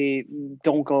obviously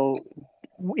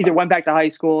either went back to high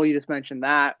school. You just mentioned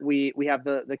that. We have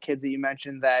the kids that you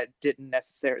mentioned that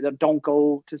that don't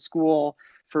go to school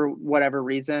for whatever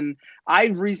reason.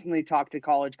 I've recently talked to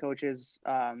college coaches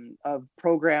of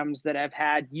programs that have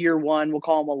had year one, we'll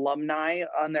call them alumni,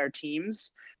 on their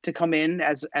teams to come in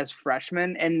as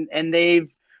freshmen, and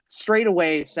they've straight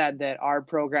away said that our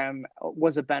program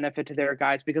was a benefit to their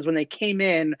guys, because when they came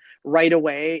in right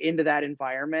away into that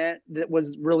environment that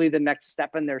was really the next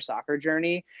step in their soccer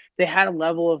journey, they had a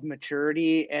level of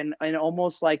maturity and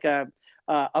almost like a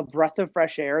breath of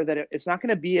fresh air, that it's not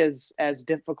going to be as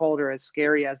difficult or as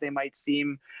scary as they might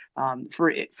seem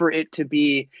for it to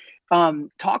be.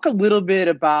 Talk a little bit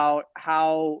about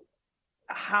how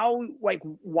like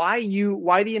why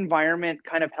the environment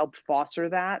kind of helped foster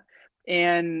that,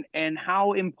 and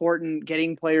how important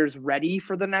getting players ready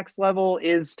for the next level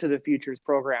is to the Futures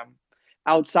program,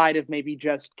 outside of maybe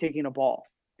just kicking a ball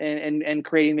and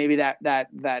creating maybe that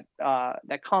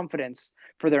confidence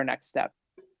for their next step.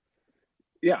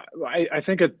 Yeah, I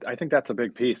think that's a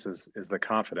big piece is the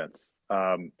confidence.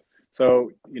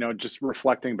 So just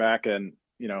reflecting back and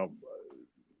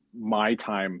my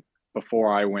time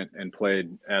before I went and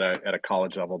played at a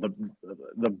college level,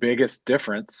 the biggest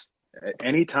difference,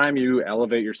 anytime you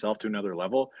elevate yourself to another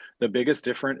level, the biggest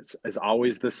difference is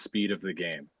always the speed of the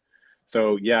game.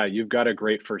 So yeah, you've got a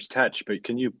great first touch, but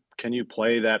can you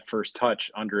play that first touch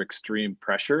under extreme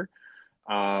pressure?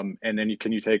 And then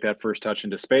can you take that first touch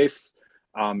into space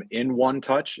in one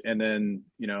touch, and then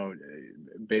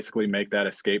basically make that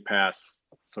escape pass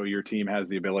so your team has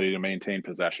the ability to maintain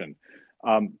possession?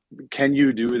 Can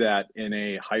you do that in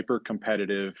a hyper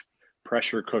competitive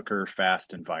pressure cooker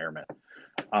fast environment?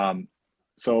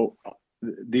 So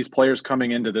these players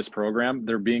coming into this program,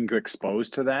 they're being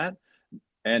exposed to that,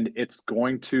 and it's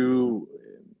going to,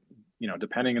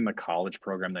 depending on the college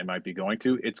program they might be going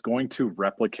to, it's going to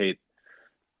replicate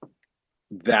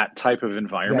that type of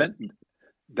environment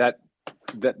that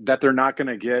they're not going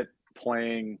to get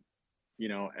playing,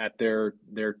 at their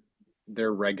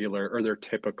regular or their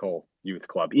typical youth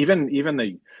club. Even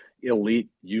the elite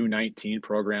U19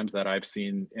 programs that I've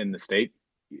seen in the state,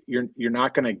 you're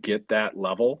not going to get that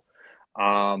level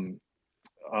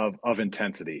of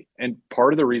intensity. And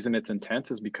part of the reason it's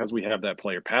intense is because we have that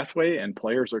player pathway, and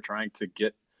players are trying to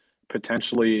get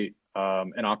potentially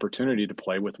an opportunity to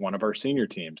play with one of our senior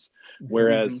teams.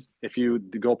 Whereas if you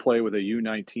go play with a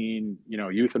U19,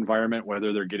 youth environment,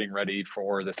 whether they're getting ready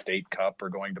for the state cup or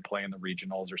going to play in the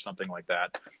regionals or something like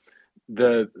that,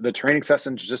 the training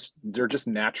sessions they're just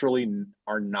naturally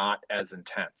are not as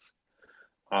intense.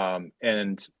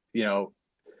 And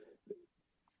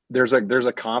there's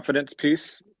a confidence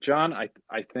piece, John, I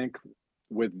think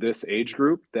with this age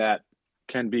group that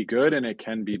can be good and it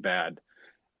can be bad.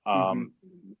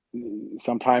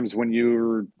 Sometimes when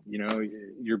you're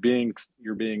being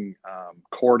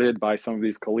courted by some of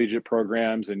these collegiate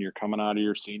programs, and you're coming out of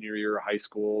your senior year of high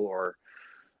school or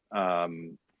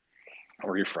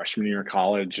your freshman year of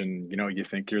college, and you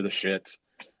think you're the shit,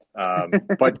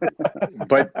 but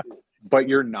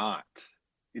you're not.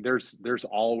 There's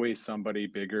always somebody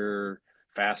bigger,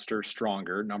 faster,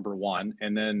 stronger, number one,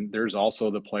 and then there's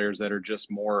also the players that are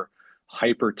just more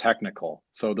hyper technical.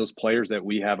 So those players that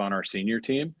we have on our senior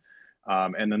team,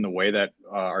 and then the way that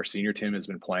our senior team has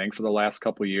been playing for the last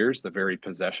couple of years, the very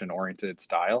possession oriented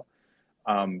style,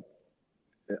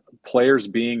 players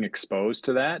being exposed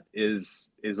to that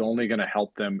is only going to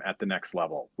help them at the next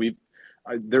level.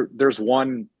 There's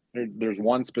one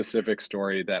specific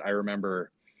story that I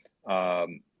remember.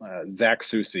 Zach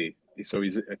Susi. So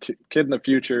he's a kid in the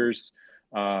futures,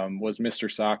 was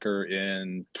Mr. Soccer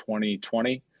in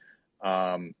 2020.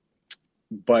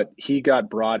 But he got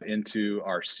brought into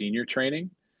our senior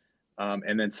training.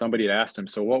 And then somebody had asked him,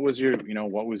 so what was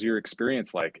your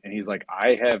experience like? And he's like,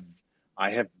 I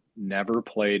have never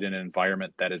played in an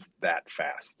environment that is that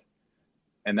fast.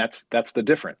 And that's the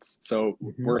difference. So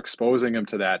we're exposing them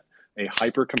to that, a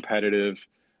hyper competitive,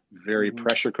 very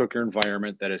pressure cooker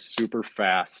environment that is super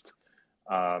fast.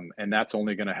 And that's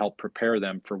only going to help prepare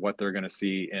them for what they're going to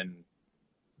see in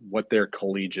what their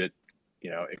collegiate,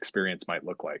 experience might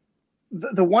look like.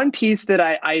 The one piece that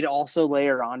I'd also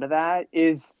layer onto that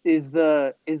is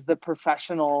the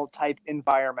professional type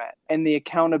environment and the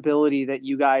accountability that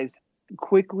you guys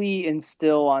quickly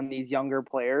instill on these younger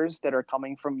players that are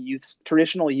coming from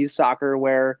traditional youth soccer,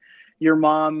 where your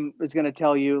mom is going to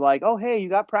tell you like, oh, hey, you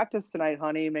got practice tonight,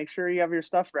 honey, make sure you have your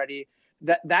stuff ready.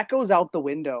 That goes out the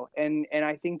window. And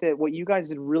I think that what you guys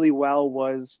did really well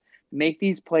was make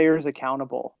these players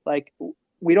accountable. Like,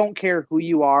 we don't care who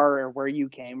you are or where you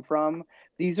came from.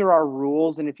 These are our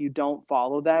rules. And if you don't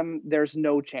follow them, there's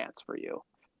no chance for you.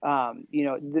 I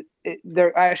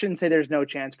shouldn't say there's no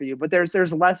chance for you, but there's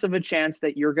less of a chance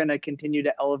that you're going to continue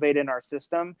to elevate in our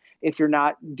system if you're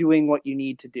not doing what you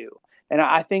need to do. And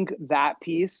I think that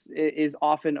piece is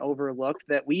often overlooked,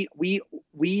 that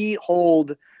we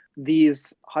hold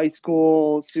these high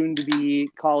school, soon to be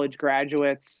college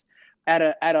graduates at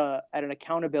an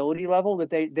accountability level that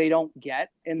they don't get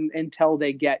until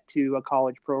they get to a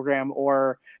college program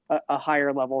or a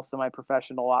higher level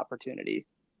semi-professional opportunity.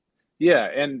 Yeah,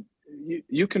 and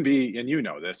you can be,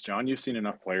 and this, John, you've seen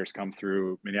enough players come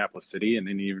through Minneapolis City, and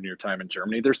then even your time in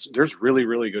Germany. There's really,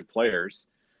 really good players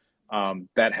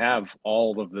that have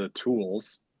all of the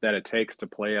tools that it takes to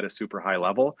play at a super high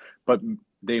level, but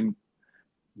they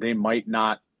might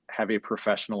not have a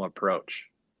professional approach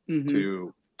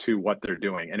to what they're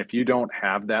doing. And if you don't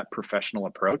have that professional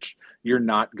approach, you're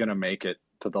not going to make it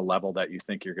to the level that you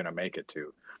think you're going to make it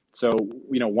to. So,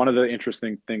 one of the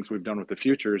interesting things we've done with the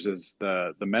futures is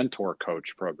the mentor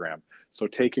coach program. So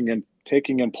taking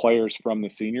in players from the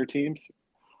senior teams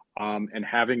and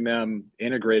having them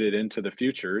integrated into the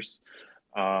futures,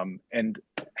 and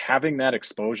having that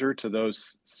exposure to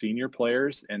those senior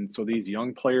players. And so these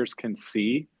young players can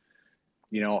see,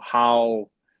 how,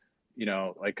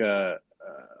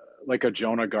 like a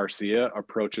Jonah Garcia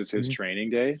approaches his training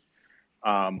day.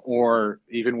 Or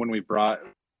even when we brought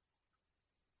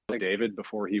David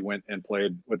before he went and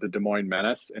played with the Des Moines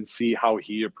Menace, and see how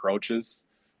he approaches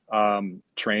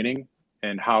training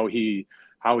and how he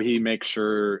makes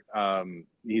sure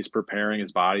he's preparing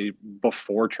his body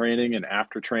before training and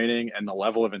after training, and the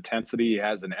level of intensity he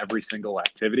has in every single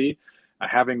activity.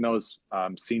 Having those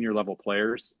senior level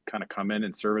players kind of come in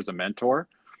and serve as a mentor,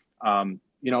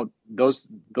 those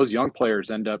young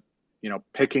players end up,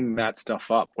 picking that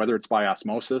stuff up, whether it's by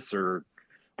osmosis or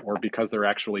because they're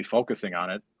actually focusing on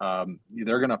it.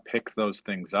 They're going to pick those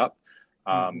things up.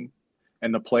 And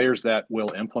the players that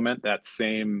will implement that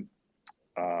same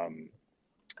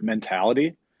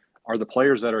mentality are the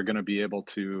players that are going to be able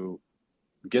to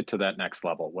get to that next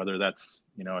level, whether that's,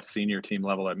 a senior team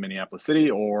level at Minneapolis City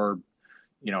or,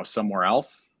 somewhere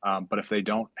else. But if they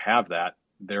don't have that,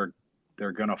 they're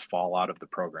going to fall out of the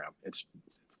program.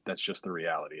 That's just the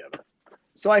reality of it.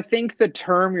 So I think the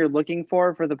term you're looking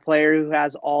for the player who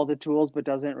has all the tools but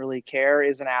doesn't really care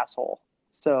is an asshole.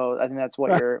 So I think that's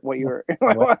what I like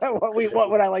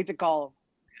to call him.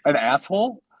 An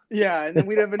asshole? Yeah, and then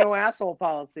we'd have a no asshole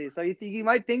policy. So you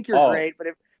might think you're great, but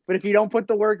if you don't put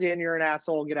the work in, you're an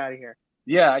asshole. Get out of here.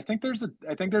 Yeah, I think there's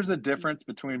a difference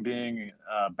between being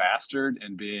a bastard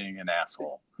and being an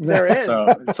asshole. There is.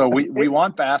 So we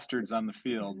want bastards on the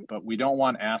field, but we don't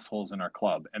want assholes in our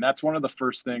club. And that's one of the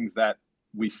first things that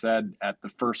we said at the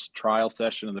first trial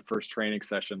session and the first training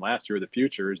session last year, the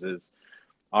futures, is,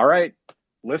 all right,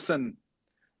 listen,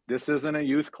 this isn't a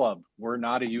youth club. We're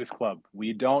not a youth club.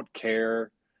 We don't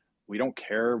care. We don't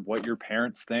care what your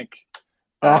parents think.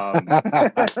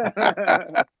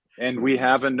 And we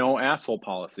have a no asshole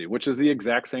policy, which is the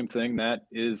exact same thing that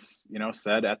is,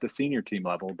 said at the senior team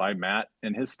level by Matt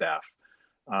and his staff.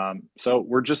 So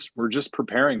we're just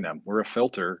preparing them. We're a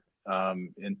filter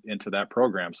into that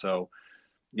program. So,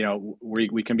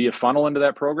 we can be a funnel into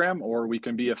that program, or we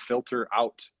can be a filter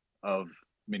out of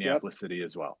Minneapolis City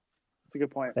as well. That's a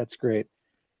good point. That's great.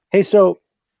 Hey, so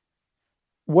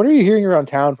what are you hearing around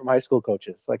town from high school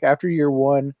coaches? Like after year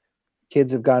one,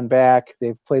 kids have gone back,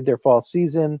 they've played their fall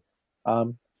season.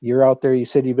 You're out there. You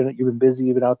said you've been busy.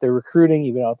 You've been out there recruiting.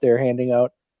 You've been out there handing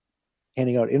out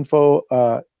info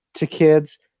to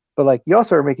kids. But like you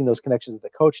also are making those connections at the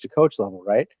coach to coach level,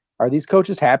 right? Are these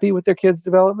coaches happy with their kids'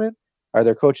 development? Are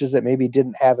there coaches that maybe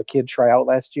didn't have a kid try out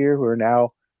last year who are now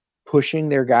pushing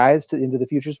their guys into the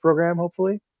futures program?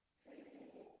 Hopefully.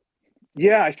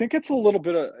 Yeah, I think it's a little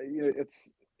bit of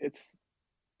it's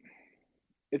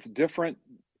different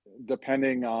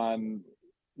depending on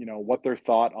what their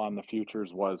thought on the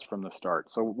futures was from the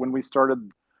start. So when we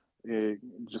started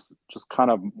just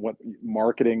kind of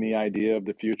marketing the idea of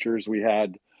the futures, we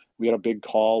had a big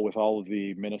call with all of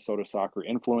the Minnesota soccer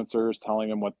influencers, telling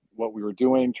them what we were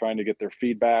doing, trying to get their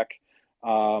feedback.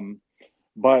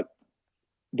 But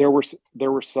there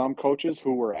were some coaches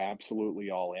who were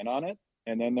absolutely all in on it.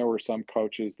 And then there were some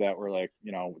coaches that were like,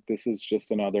 this is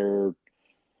just another,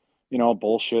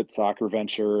 bullshit soccer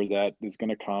venture that is going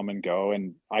to come and go.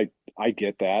 And I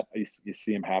get that. You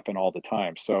see them happen all the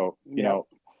time. So,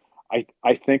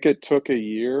 I think it took a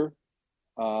year,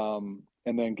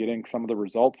 and then getting some of the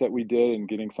results that we did and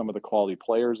getting some of the quality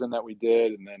players in that we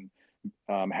did. And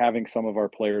then having some of our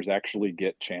players actually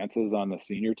get chances on the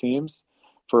senior teams,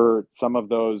 for some of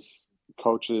those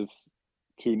coaches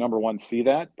to, number one, see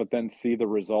that, but then see the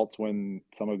results when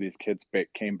some of these kids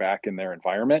came back in their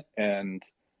environment and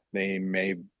they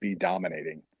may be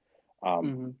dominating.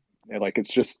 Like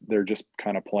they're just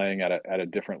kind of playing at a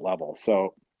different level.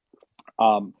 So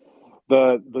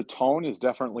the tone is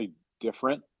definitely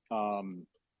different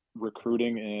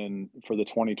recruiting for the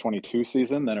 2022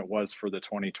 season than it was for the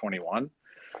 2021.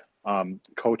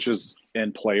 Coaches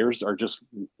and players are just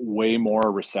way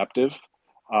more receptive.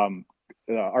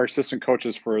 Our assistant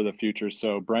coaches for the future,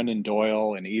 so Brendan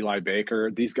Doyle and Eli Baker,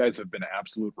 these guys have been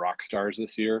absolute rock stars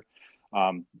this year.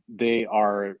 They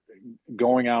are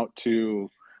going out to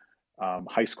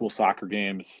high school soccer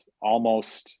games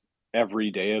almost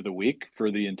every day of the week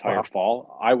for the entire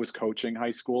fall. I was coaching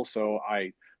high school, so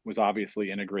I was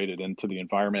obviously integrated into the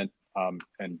environment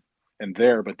and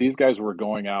there, but these guys were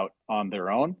going out on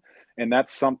their own. And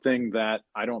that's something that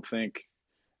I don't think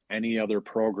any other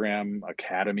program,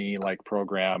 academy like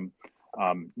program,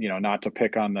 not to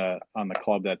pick on the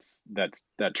club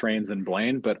that trains in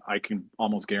Blaine, but I can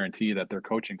almost guarantee that their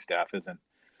coaching staff isn't,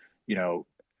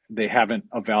 they haven't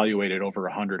evaluated over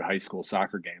 100 high school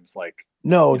soccer games. Like,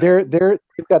 no, they've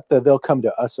got they'll come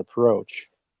to us approach.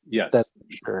 Yes. That's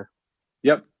sure.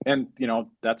 Yep. And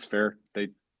that's fair.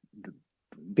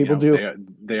 People do.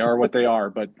 They are what they are,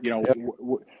 but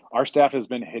our staff has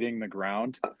been hitting the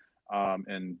ground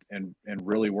and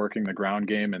really working the ground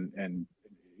game and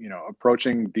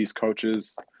approaching these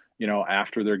coaches,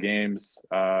 after their games,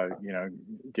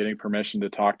 getting permission to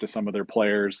talk to some of their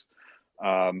players.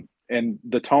 And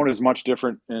the tone is much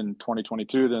different in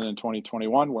 2022 than in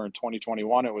 2021, where in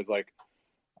 2021, it was like,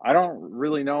 I don't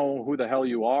really know who the hell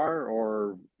you are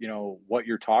or, what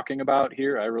you're talking about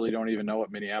here. I really don't even know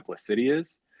what Minneapolis City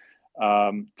is.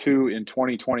 In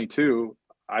 2022,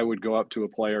 I would go up to a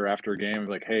player after a game and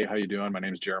be like, hey, how you doing? My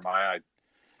name is Jeremiah.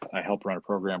 I help run a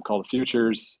program called the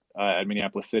Futures at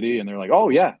Minneapolis City. And they're like, oh,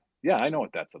 yeah, I know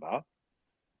what that's about.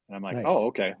 And I'm like, nice. Oh,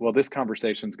 okay. Well, this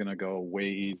conversation is going to go way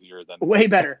easier than way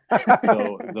better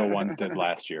the ones did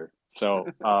last year. So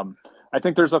I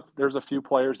think there's a few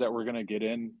players that we're going to get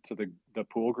into the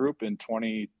pool group in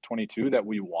 2022 that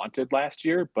we wanted last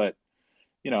year, but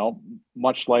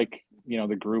much like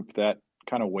the group that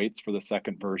kind of waits for the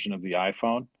second version of the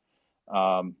iPhone,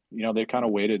 they kind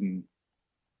of waited and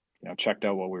checked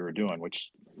out what we were doing,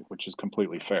 which is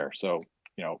completely fair. So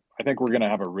I think we're going to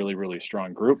have a really, really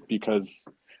strong group because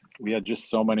we had just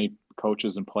so many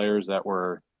coaches and players that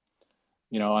were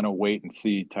on a wait and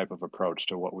see type of approach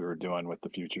to what we were doing with the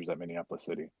futures at Minneapolis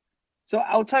City. So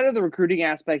outside of the recruiting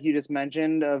aspect you just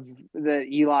mentioned of that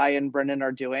Eli and Brendan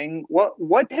are doing,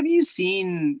 what have you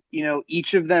seen,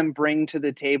 each of them bring to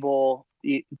the table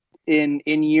in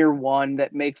year one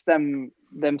that makes them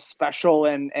special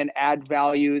and add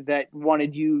value that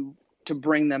wanted you to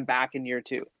bring them back in year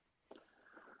two?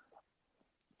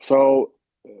 So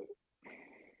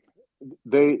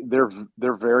they're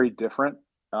very different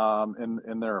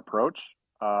in their approach,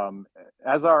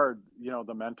 as are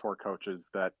the mentor coaches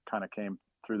that kind of came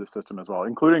through the system as well,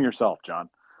 including yourself, John.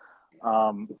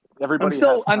 Everybody.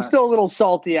 I'm still a little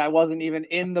salty. I wasn't even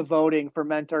in the voting for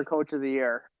mentor coach of the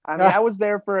year. I mean, I was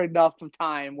there for enough of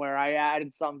time where I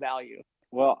added some value.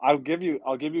 Well, I'll give you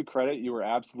credit. You were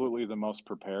absolutely the most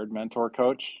prepared mentor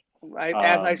coach.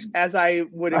 As I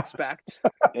would expect.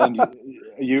 And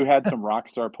you had some rock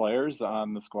star players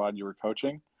on the squad you were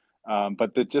coaching,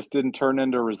 but that just didn't turn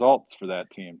into results for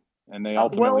that team, and they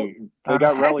ultimately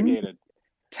got relegated.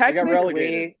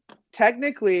 Technically,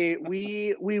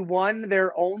 we won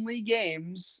their only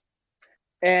games,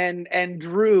 and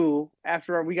drew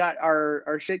after we got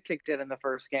our shit kicked in the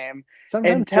first game.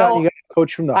 Sometimes John, you got to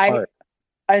coach from the heart.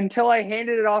 Until I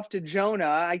handed it off to Jonah,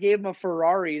 I gave him a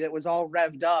Ferrari that was all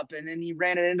revved up, and then he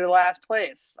ran it into last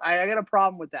place. I got a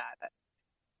problem with that. Yeah,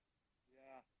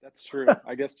 that's true.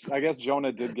 I guess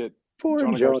Jonah did get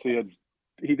Jonah Garcia.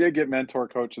 He did get Mentor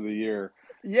Coach of the Year.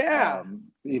 Yeah,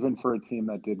 even for a team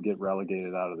that did get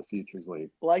relegated out of the Futures League.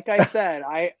 Like I said,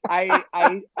 I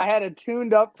had a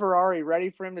tuned up Ferrari ready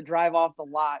for him to drive off the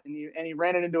lot, and he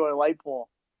ran it into a light pole.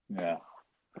 Yeah.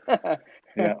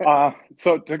 Yeah.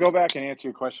 So to go back and answer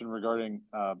your question regarding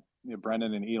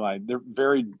Brendan and Eli, they're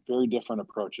very, very different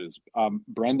approaches.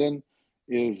 Brendan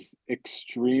is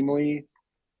extremely,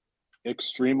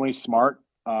 extremely smart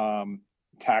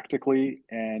tactically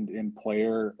and in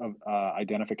player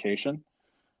identification.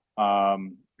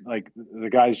 Like the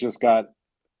guy's just got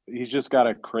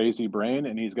a crazy brain,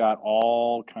 and he's got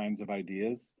all kinds of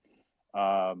ideas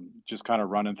just kind of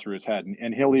running through his head.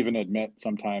 And he'll even admit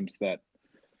sometimes that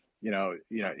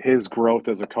his growth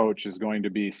as a coach is going to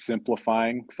be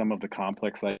simplifying some of the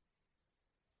complex and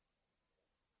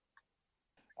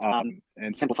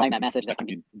simplifying that message that can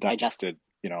be digested,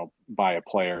 by a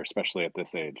player, especially at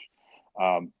this age.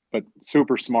 But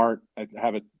super smart. I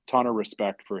have a ton of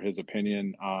respect for his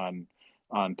opinion on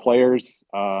players,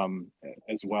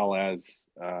 as well as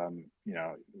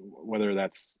whether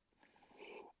that's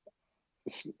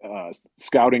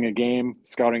scouting a game,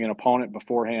 scouting an opponent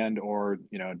beforehand, or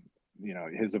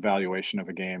his evaluation of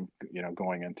a game,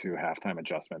 going into halftime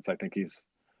adjustments. I think he's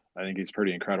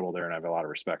pretty incredible there, and I have a lot of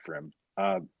respect for him.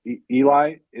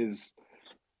 Eli is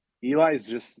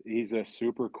just, he's a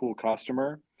super cool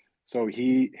customer. So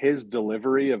his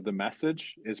delivery of the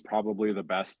message is probably the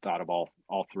best out of all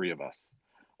three of us.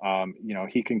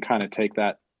 He can kind of take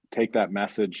that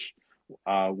message,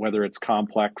 whether it's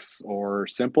complex or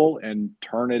simple, and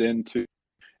turn it into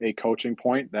a coaching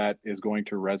point that is going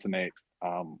to resonate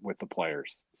with the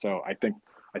players. So I think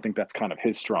that's kind of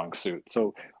his strong suit.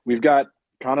 So we've got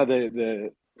kind of the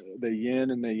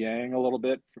yin and the yang a little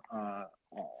bit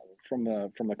from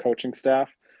the coaching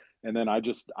staff, and then I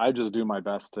just do my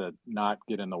best to not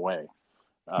get in the way.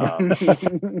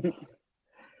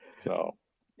 So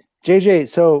JJ,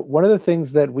 so one of the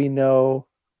things that we know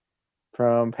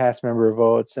from past member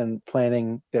votes and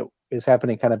planning that is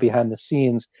happening kind of behind the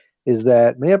scenes is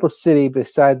that Minneapolis City,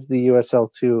 besides the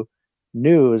USL2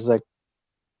 news, like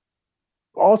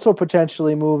also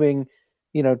potentially moving,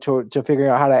 to figuring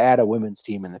out how to add a women's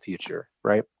team in the future,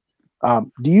 right?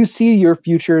 Do you see your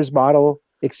futures model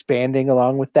expanding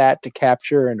along with that to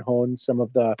capture and hone some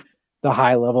of the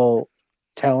high level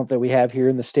talent that we have here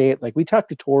in the state? Like we talked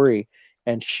to Tori,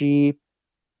 and she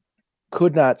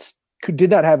did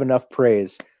not have enough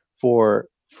praise for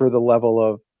the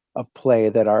level of play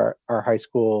that our high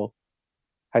school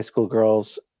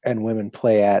girls and women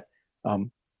play at.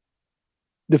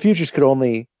 The futures could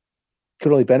only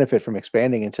benefit from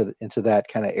expanding into that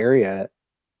kind of area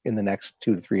in the next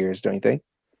 2 to 3 years, don't you think?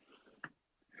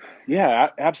 Yeah,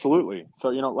 absolutely. So,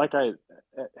 like I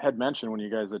had mentioned when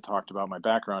you guys had talked about my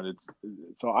background,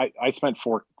 I spent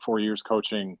four years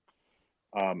coaching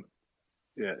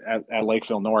at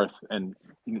Lakeville North, and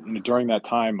during that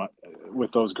time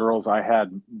with those girls, I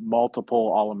had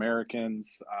multiple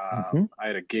All-Americans. I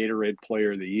had a Gatorade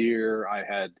Player of the Year. I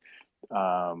had,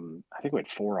 I think we had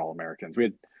 4 All-Americans.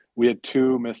 We had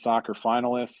 2 Miss Soccer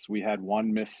finalists. We had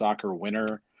 1 Miss Soccer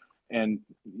winner, and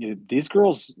these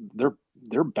girls, they're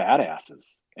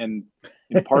badasses. And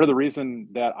part of the reason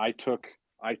that I took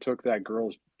that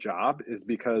girl's job is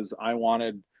because I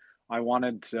wanted my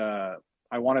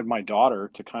daughter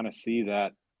to kind of see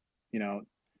that,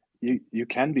 you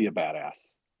can be a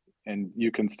badass and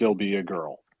you can still be a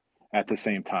girl at the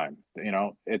same time. And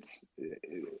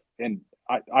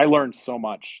I learned so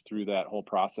much through that whole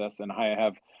process, and I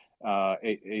have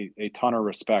a ton of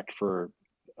respect for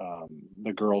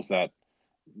the girls that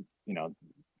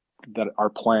are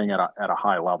playing at a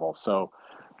high level. So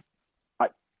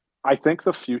I think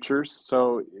the futures.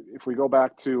 So if we go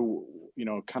back to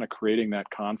kind of creating that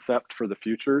concept for the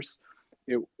futures,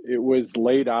 it was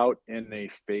laid out in a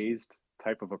phased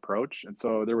type of approach, and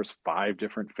so there was 5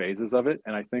 different phases of it.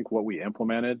 And I think what we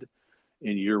implemented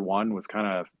in year 1 was kind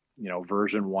of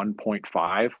version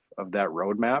 1.5 of that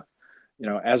roadmap.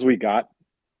 As we got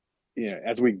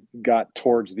as we got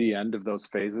towards the end of those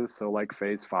phases, so like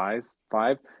phase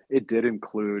five, it did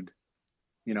include,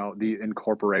 the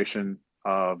incorporation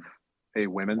of a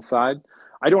women's side.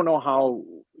 I don't know how,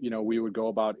 we would go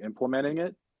about implementing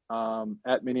it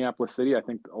at Minneapolis City. I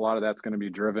think a lot of that's going to be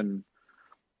driven,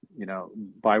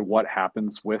 by what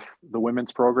happens with the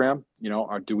women's program.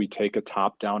 Or do we take a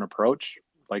top-down approach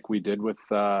like we did with,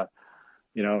 the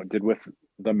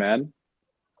men?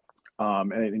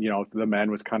 And the men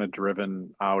was kind of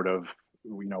driven out of,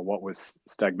 what was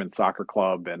Stegman Soccer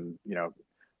Club, and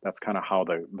that's kind of how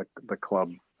the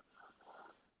club,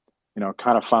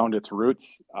 kind of found its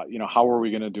roots. How are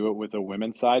we going to do it with the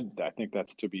women's side? I think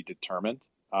that's to be determined.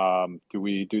 Do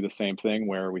we do the same thing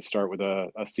where we start with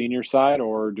a senior side,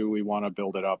 or do we want to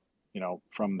build it up,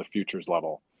 from the futures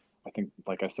level? I think,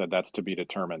 like I said, that's to be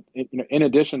determined. In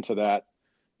addition to that,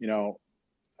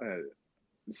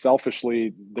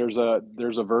 selfishly, there's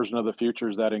a version of the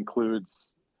futures that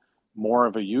includes more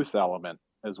of a youth element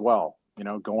as well,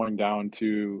 going down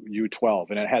to U12,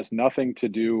 and it has nothing to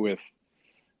do with,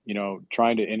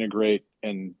 trying to integrate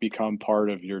and become part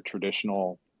of your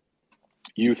traditional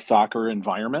youth soccer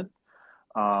environment,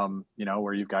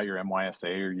 where you've got your MYSA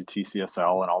or your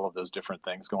TCSL and all of those different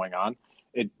things going on.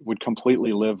 It would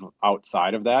completely live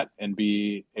outside of that and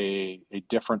be a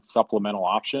different supplemental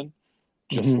option,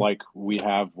 just like we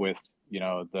have with,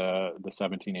 the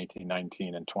 17, 18,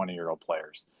 19, and 20-year-old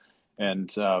players. And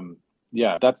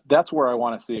that's where I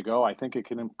want to see it go. I think it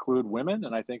can include women,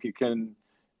 and I think it can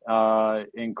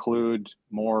include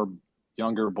more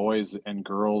younger boys and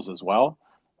girls as well.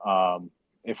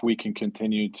 If we can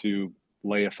continue to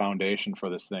lay a foundation for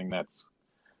this thing that's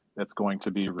going to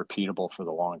be repeatable for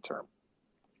the long term.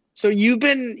 So you've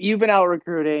been out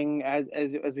recruiting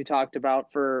as we talked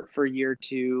about for year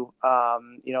two.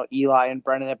 Eli and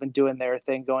Brennan have been doing their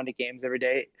thing, going to games every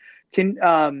day. Can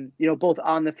both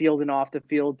on the field and off the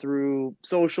field through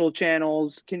social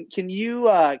channels. Can you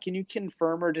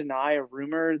confirm or deny a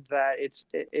rumor that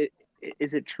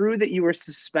is it true that you were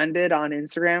suspended on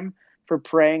Instagram for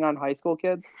preying on high school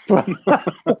kids? No,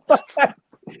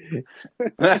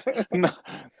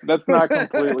 that's not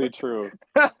completely true.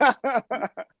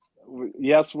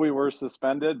 Yes, we were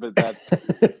suspended, but that's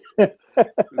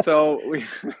so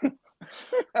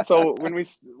when we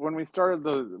started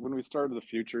the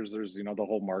futures, there's the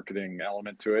whole marketing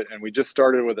element to it, and we just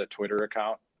started with a Twitter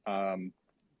account,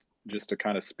 just to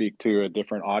kind of speak to a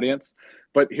different audience.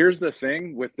 But here's the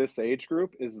thing with this age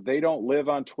group is they don't live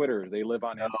on Twitter, they live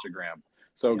on Instagram.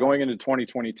 So going into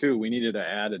 2022, we needed to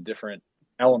add a different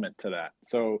element to that.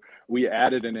 So we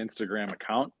added an Instagram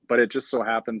account, but it just so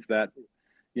happens that,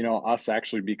 us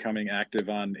actually becoming active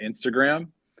on Instagram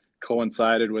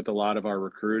coincided with a lot of our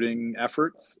recruiting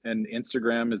efforts. And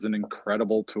Instagram is an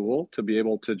incredible tool to be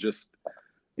able to just,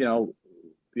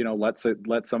 let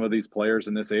some of these players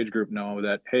in this age group know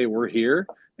that, hey, we're here.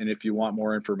 And if you want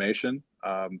more information,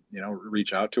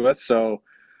 reach out to us. So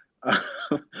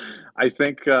I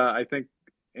think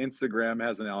Instagram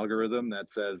has an algorithm that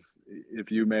says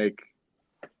if you make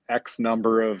X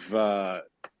number of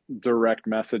direct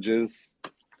messages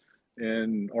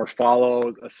or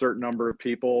follow a certain number of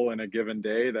people in a given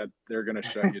day, that they're going to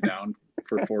shut you down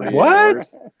for 48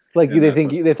 hours. Like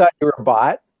they thought you were a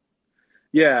bot?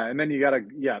 Yeah, and then you gotta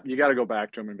go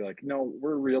back to them and be like, no,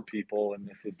 we're real people, and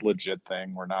this is legit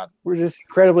thing. We're just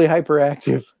incredibly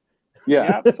hyperactive.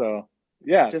 Yeah. Yep. So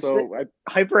yeah, just so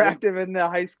hyperactive in the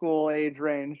high school age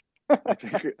range. I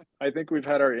think we've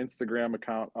had our Instagram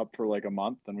account up for like a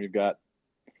month, and we've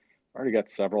already got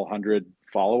several hundred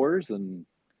followers, and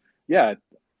yeah,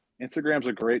 Instagram's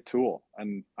a great tool.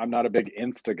 And I'm not a big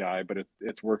Insta guy, but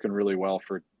it's working really well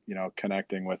for,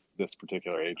 connecting with this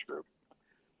particular age group.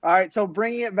 All right, so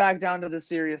bringing it back down to the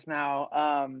serious now.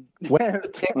 When's the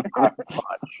TikTok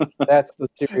launch? That's the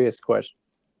serious question.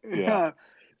 Yeah.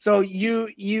 So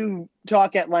you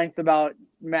talk at length about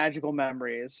magical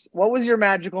memories. What was your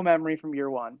magical memory from year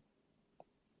one?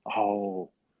 Oh.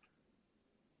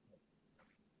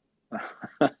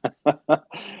 I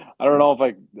don't know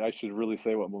if I should really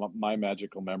say what my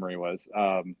magical memory was.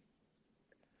 The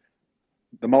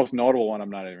most notable one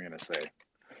I'm not even going to say.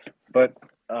 But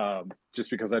just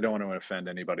because I don't want to offend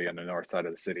anybody on the north side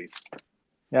of the cities.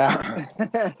 Yeah.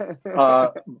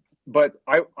 But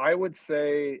I would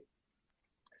say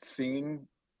seeing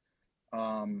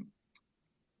some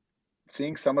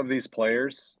of these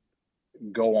players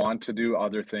go on to do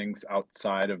other things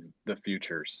outside of the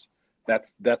futures.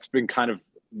 That's been kind of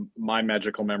my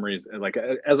magical memories, like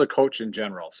as a coach in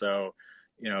general. So,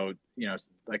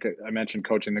 like I mentioned,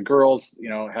 coaching the girls,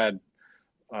 had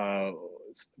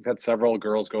we've had several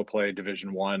girls go play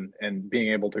Division I, and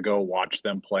being able to go watch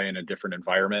them play in a different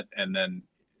environment, and then,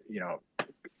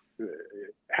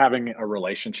 having a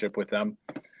relationship with them,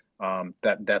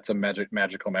 that's a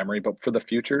magical memory. But for the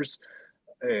futures,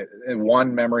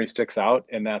 one memory sticks out,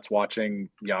 and that's watching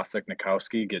Jacek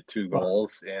Nikowski get 2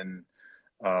 goals in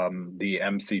the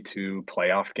MC2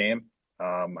 playoff game.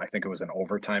 I think it was an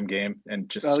overtime game, and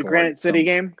just the Granite City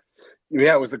game.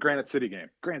 Yeah, it was the Granite City game.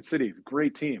 Granite City,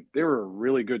 great team. They were a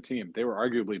really good team. They were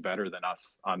arguably better than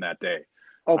us on that day.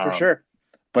 Oh, for sure.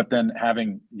 But then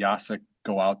having Jacek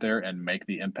go out there and make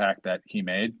the impact that he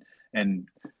made, and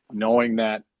knowing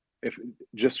that, if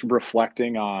just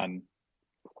reflecting on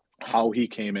how he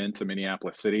came into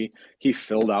Minneapolis City, he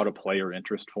filled out a player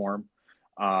interest form,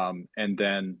 and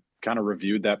then kind of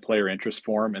reviewed that player interest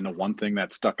form. And the one thing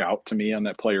that stuck out to me on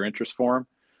that player interest form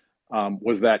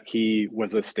was that he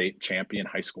was a state champion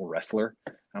high school wrestler.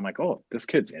 And I'm like, oh, this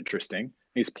kid's interesting.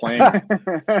 He's playing,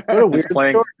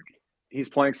 he's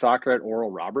playing soccer at Oral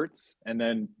Roberts, and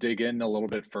then dig in a little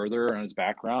bit further on his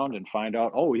background and find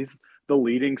out, oh, he's the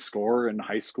leading scorer in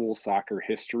high school soccer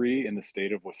history in the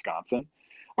state of Wisconsin.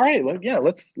 All right,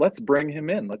 let's bring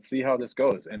him in. Let's see how this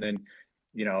goes. And then,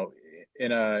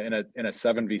 in a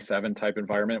 7v7 type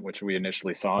environment, which we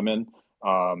initially saw him in,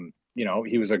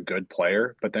 he was a good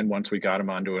player. But then once we got him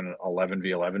onto an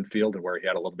 11v11 field where he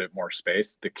had a little bit more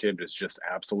space, the kid was just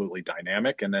absolutely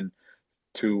dynamic. And then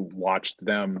to watch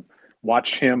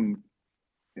him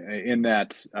in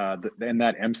that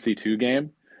MC2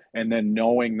 game, and then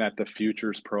knowing that the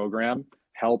Futures program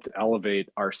helped elevate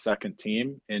our second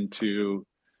team into,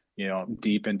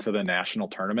 deep into the national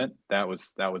tournament, that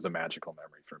was a magical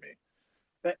memory for me.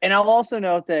 And I'll also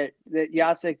note that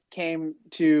Jacek came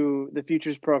to the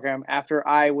Futures program after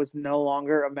I was no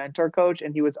longer a mentor coach,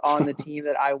 and he was on the team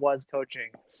that I was coaching.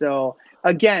 So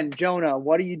again, Jonah,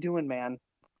 what are you doing, man?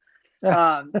 So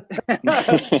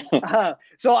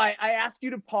I asked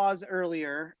you to pause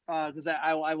earlier because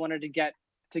I wanted to get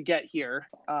here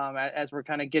as we're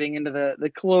kind of getting into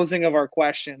the closing of our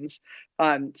questions.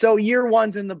 So year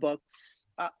one's in the books.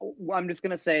 I'm just going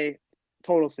to say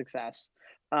total success.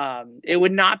 It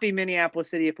would not be Minneapolis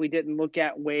City if we didn't look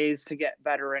at ways to get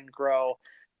better and grow.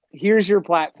 Here's your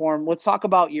platform. Let's talk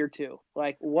about year two.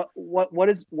 Like what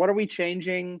are we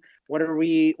changing? What are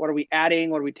we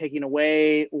adding? What are we taking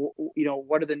away?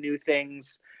 What are the new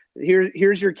things?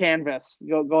 Here's your canvas.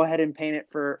 Go ahead and paint it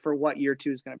for what year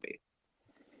two is going to be.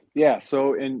 Yeah.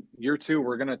 So in year two,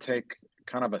 we're going to take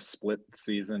kind of a split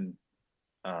season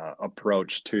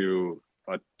approach to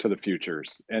the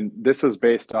Futures. And this is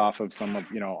based off of some of,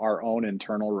 our own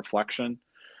internal reflection,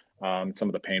 some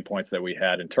of the pain points that we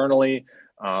had internally.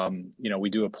 We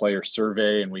do a player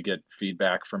survey and we get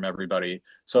feedback from everybody.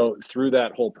 So through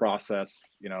that whole process,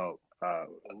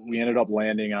 we ended up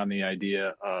landing on the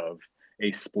idea of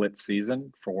a split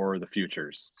season for the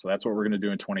Futures. So that's what we're going to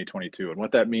do in 2022. And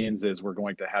what that means is we're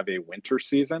going to have a winter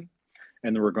season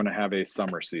and then we're going to have a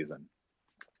summer season.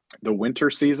 The winter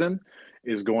season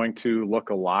is going to look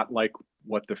a lot like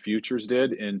what the Futures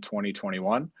did in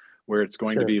 2021, where it's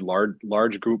going to be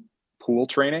large group pool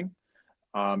training,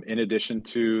 in addition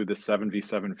to the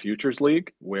 7v7 Futures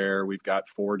League, where we've got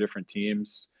 4 different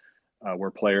teams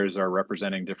where players are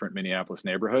representing different Minneapolis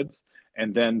neighborhoods.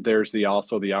 And then there's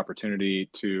also the opportunity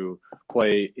to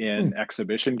play in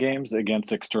exhibition games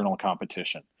against external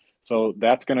competition. So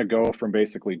that's going to go from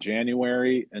basically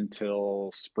January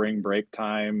until spring break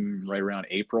time, right around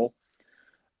April.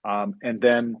 And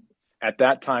then at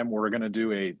that time, we're going to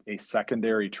do a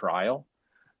secondary trial.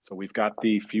 So we've got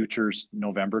the Futures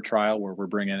November trial where we're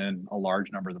bringing in a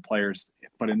large number of the players.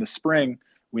 But in the spring,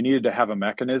 we needed to have a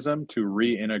mechanism to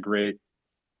reintegrate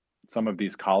some of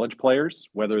these college players,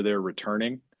 whether they're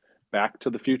returning back to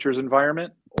the Futures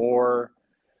environment or,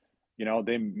 they're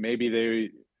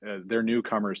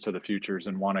newcomers to the Futures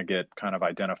and want to get kind of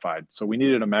identified. So we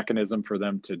needed a mechanism for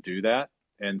them to do that.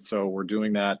 And so we're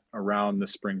doing that around the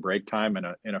spring break time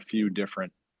in a few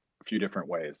different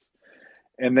ways.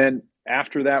 And then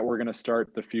after that, we're going to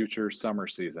start the Future summer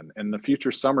season. And the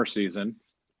Future summer season,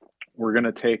 we're going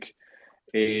to take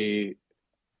a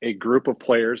group of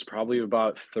players, probably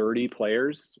about 30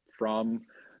 players from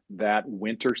that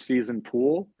winter season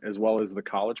pool, as well as the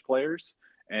college players,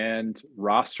 and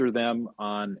roster them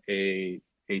on a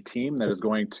team that is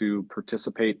going to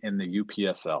participate in the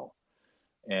UPSL.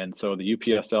 And so the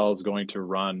UPSL is going to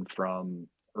run from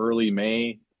early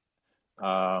May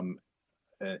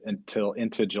until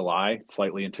into July,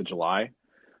 slightly into July.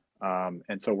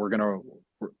 And so we're gonna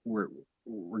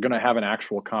have an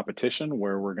actual competition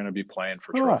where we're gonna be playing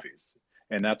for trophies,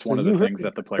 and that's one of the things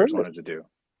that the players wanted to do.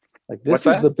 Like this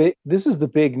is the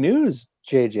big news,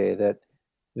 JJ, that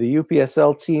the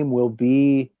UPSL team will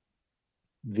be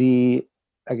the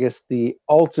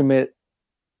ultimate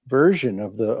version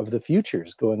of the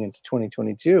futures going into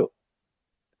 2022.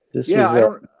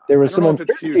 There was some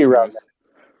uncertainty around that.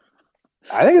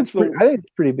 I think it's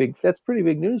pretty big. That's pretty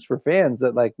big news for fans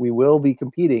that like we will be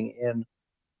competing in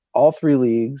all three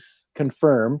leagues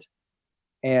confirmed,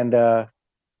 and the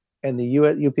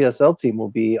UPSL team will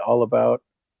be all about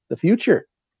the future.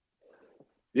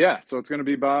 Yeah, so it's going to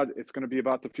be about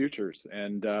the futures,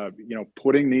 and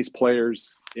putting these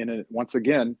players in once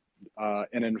again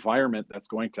an environment that's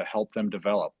going to help them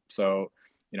develop. So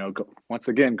once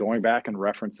again, going back and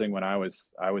referencing when I was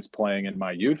playing in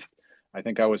my youth, I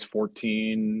think I was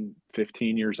 14,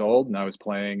 15 years old, and I was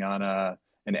playing on an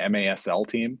MASL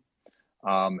team.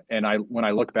 And when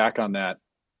I look back on that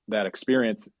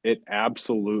experience, it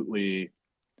absolutely,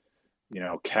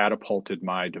 catapulted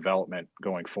my development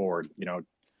going forward.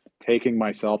 Taking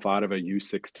myself out of a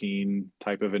U16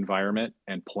 type of environment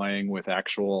and playing with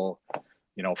actual,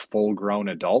 full-grown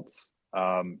adults,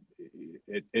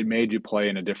 it made you play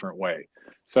in a different way.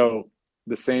 So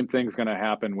the same thing's going to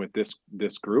happen with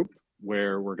this group,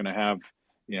 where we're going to have,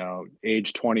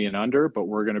 age 20 and under, but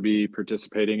we're going to be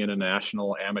participating in a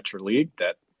national amateur league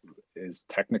that is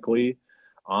technically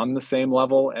on the same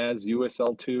level as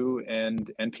USL2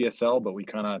 and NPSL, but we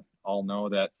kind of all know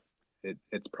that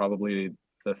it's probably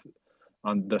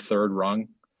on the third rung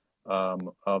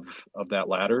of that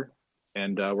ladder,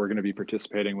 and we're going to be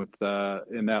participating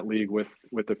in that league with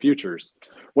the futures.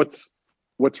 What's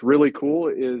really cool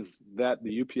is that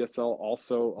the UPSL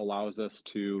also allows us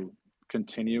to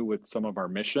continue with some of our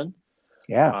mission.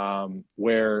 Yeah.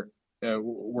 Where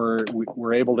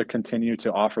we're able to continue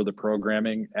to offer the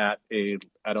programming at a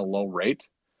low rate.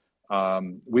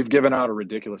 We've given out a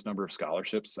ridiculous number of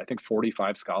scholarships. I think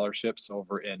 45 scholarships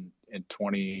over in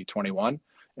 2021,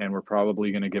 and we're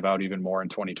probably going to give out even more in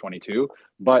 2022.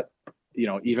 But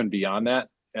even beyond that,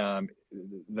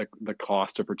 the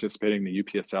cost of participating in the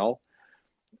UPSL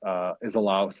is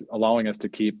allowing us to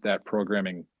keep that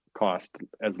programming cost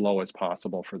as low as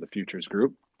possible for the futures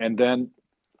group. And then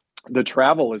the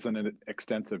travel isn't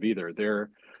extensive either. They're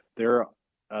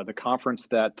the conference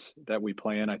that we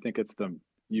play in, I think it's the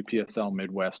UPSL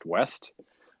Midwest West.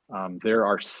 There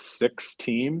are 6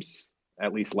 teams.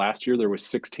 At least last year, there was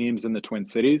 6 teams in the Twin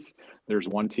Cities. There's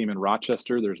 1 team in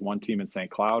Rochester. There's 1 team in St.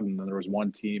 Cloud, and then there was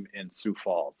 1 team in Sioux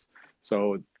Falls.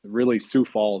 So really, Sioux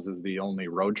Falls is the only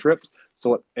road trip.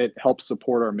 So it helps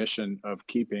support our mission of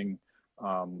keeping,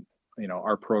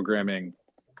 our programming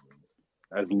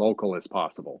as local as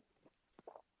possible.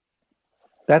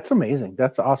 That's amazing.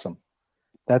 That's awesome.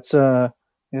 That's like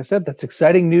I said, that's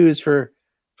exciting news for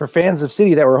fans of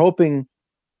City that were hoping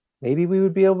maybe we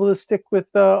would be able to stick with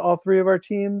all 3 of our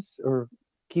teams or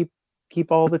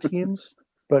keep all the teams,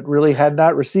 but really had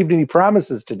not received any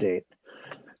promises to date.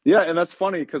 Yeah, and that's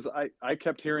funny because I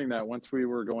kept hearing that once we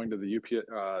were going to the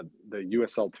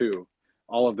USL2,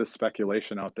 all of this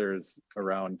speculation out there is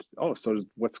around, so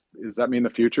does that mean the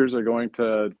futures are going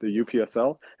to the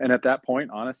UPSL? And at that point,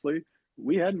 honestly,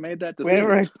 we hadn't made that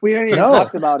decision. We hadn't even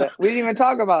talked about it. We didn't even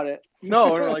talk about it.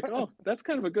 No, and we're like, that's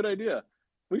kind of a good idea.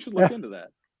 We should look into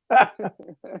that.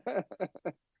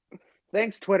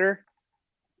 Thanks, Twitter.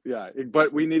 Yeah,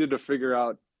 but we needed to figure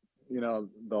out, the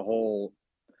whole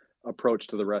approach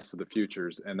to the rest of the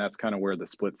futures, and that's kind of where the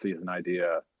split season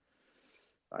idea,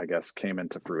 I guess, came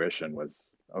into fruition. Was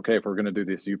okay, if we're going to do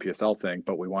this UPSL thing,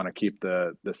 but we want to keep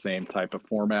the same type of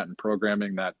format and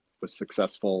programming that was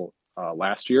successful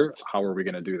last year. How are we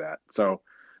going to do that? So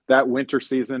that winter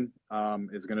season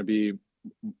is going to be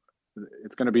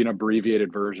an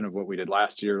abbreviated version of what we did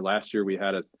last year. Last year we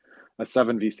had a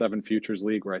 7v7 futures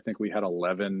league where I think we had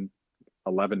 11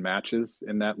 matches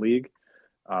in that league,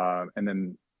 and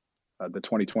then the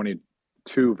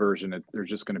 2022 version, there's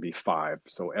just going to be 5.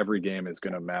 So every game is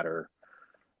going to matter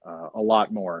a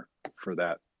lot more for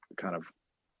that kind of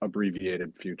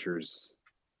abbreviated futures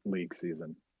league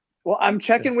season. Well, I'm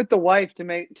checking with the wife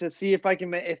to see if I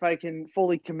can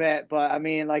fully commit, but I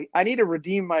mean, like, I need to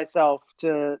redeem myself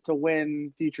to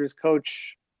win futures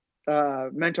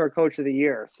mentor coach of the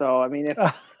year. So I mean,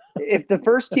 if the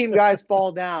first team guys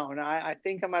fall down, I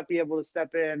think I might be able to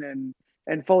step in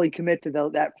and fully commit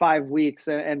to that 5 weeks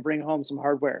and bring home some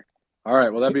hardware. All right,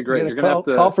 well, that'd be great. You're gonna have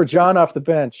to call for John off the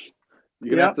bench.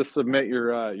 You're gonna have to submit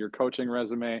your coaching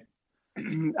resume.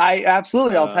 I'll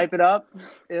type it up.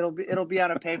 It'll be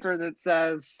on a paper that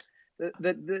says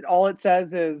that all it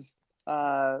says is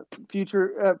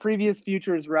previous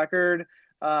futures record,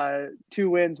 2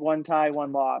 wins, 1 tie,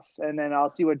 1 loss, and then I'll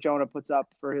see what Jonah puts up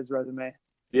for his resume.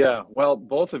 Yeah, well,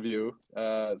 both of you.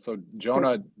 So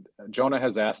Jonah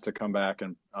has asked to come back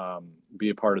and be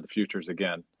a part of the Futures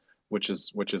again, which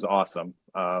is awesome.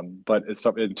 But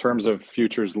in terms of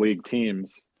Futures League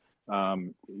teams,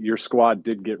 your squad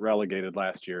did get relegated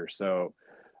last year. So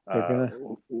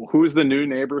who's the new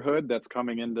neighborhood that's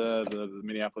coming into the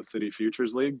Minneapolis City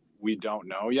Futures League? We don't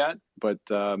know yet, but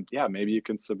yeah, maybe you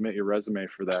can submit your resume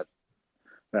for that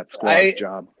squad's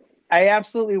job. I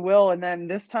absolutely will, and then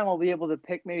this time I'll be able to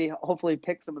hopefully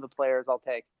pick some of the players I'll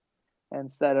take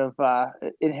instead of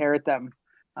inherit them.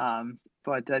 No,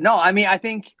 I mean, I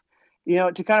think,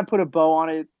 to kind of put a bow on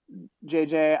it,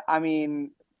 JJ, I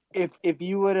mean, if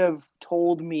you would have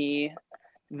told me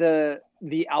the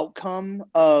outcome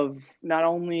of not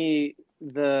only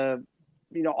the,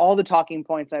 all the talking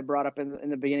points I brought up in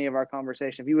the beginning of our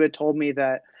conversation, if you would have told me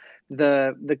that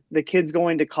the kids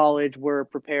going to college were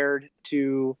prepared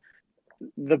to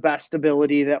the best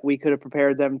ability that we could have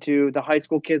prepared them to, the high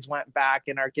school kids went back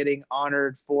and are getting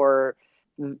honored for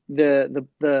the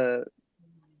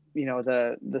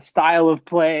style of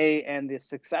play and the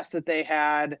success that they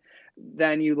had,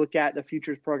 then you look at the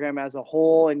Futures program as a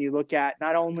whole, and you look at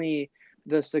not only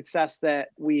the success that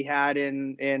we had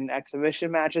in exhibition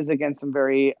matches against some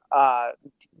very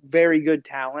very good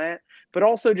talent, but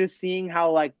also just seeing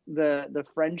how like the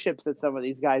friendships that some of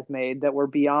these guys made that were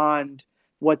beyond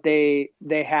what they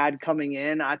had coming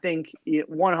in. I think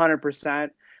 100%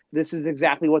 this is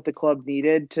exactly what the club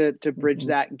needed to bridge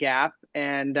that gap,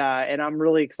 and I'm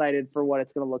really excited for what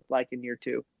it's going to look like in year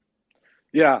 2.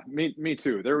 Yeah, me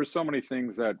too. There were so many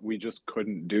things that we just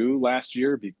couldn't do last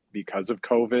year because of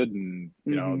COVID and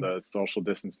the social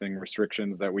distancing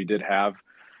restrictions that we did have.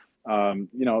 On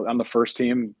the first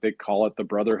team, they call it the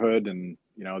brotherhood, and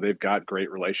they've got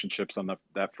great relationships on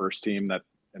that first team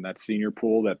and that senior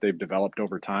pool that they've developed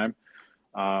over time.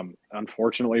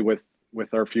 Unfortunately, with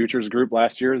our Futures group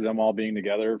last year, them all being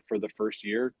together for the first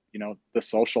year, the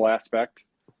social aspect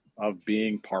of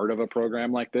being part of a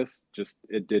program like this,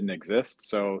 it didn't exist.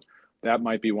 So that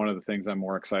might be one of the things I'm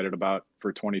more excited about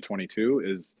for 2022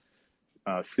 is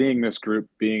seeing this group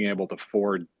being able to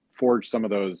forge some of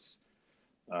those,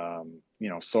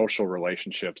 social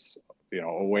relationships,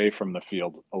 away from the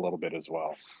field a little bit as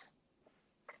well.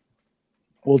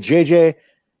 Well, JJ,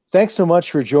 thanks so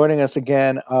much for joining us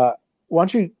again. Why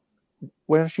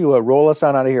don't you roll us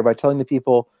on out of here by telling the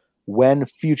people when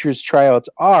Futures tryouts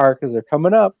are, because they're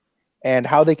coming up, and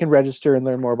how they can register and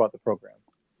learn more about the program.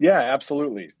 Yeah,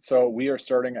 absolutely. So we are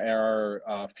starting our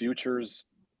Futures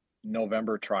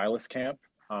November trialist camp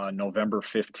on November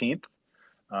 15th.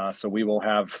 So we will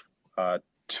have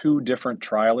 2 different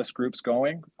trialist groups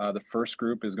going. The first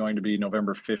group is going to be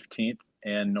November 15th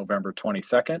and November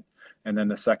 22nd. And then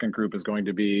the second group is going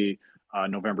to be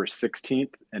November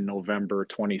 16th and November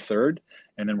 23rd.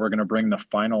 And then we're going to bring the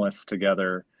finalists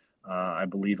together, I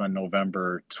believe, on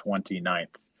November 29th.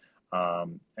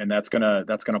 And that's gonna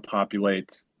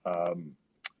populate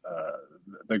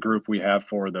the group we have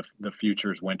for the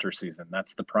Futures winter season.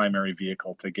 That's the primary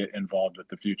vehicle to get involved with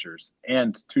the Futures.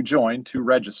 And to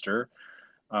register,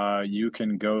 you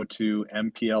can go to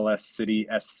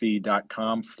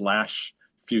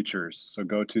mplscitysc.com/futures. So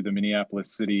go to the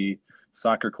Minneapolis City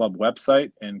Soccer Club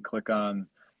website and click on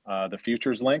the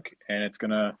Futures link, and it's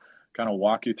going to kind of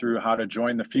walk you through how to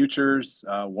join the Futures,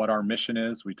 what our mission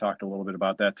is. We talked a little bit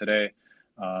about that today,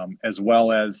 as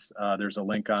well as there's a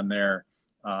link on there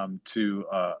to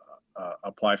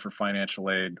apply for financial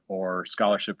aid or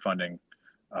scholarship funding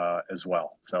as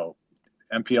well. So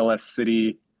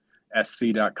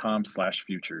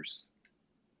mplscitysc.com/futures.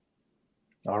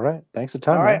 All right. Thanks a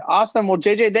ton. All right. Awesome. Well,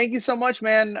 JJ, thank you so much,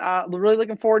 man. Really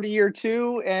looking forward to year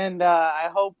 2. And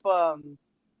I hope,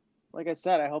 like I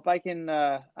said, I hope I can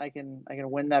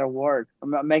win that award.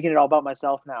 I'm making it all about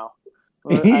myself now.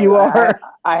 You are.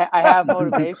 I have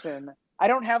motivation. I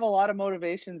don't have a lot of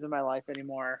motivations in my life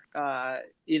anymore.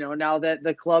 Now that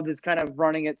the club is kind of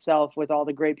running itself with all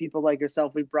the great people like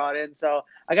yourself we've brought in. So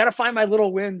I got to find my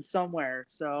little wins somewhere.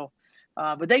 So,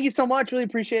 but thank you so much. Really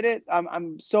appreciate it.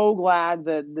 I'm so glad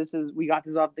that we got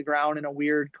this off the ground in a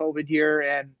weird COVID year,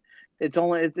 and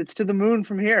it's to the moon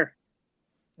from here.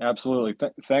 Absolutely.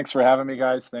 Thanks for having me,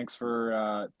 guys. Thanks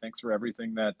for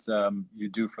everything that you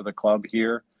do for the club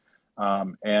here.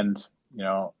 And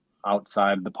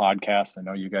outside the podcast, I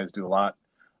know you guys do a lot.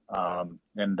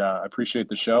 And I appreciate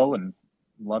the show and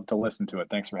love to listen to it.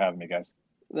 Thanks for having me, guys.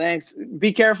 Thanks.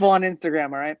 Be careful on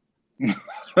Instagram, all right?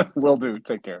 Will do.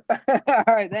 Take care. All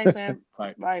right. Thanks, man.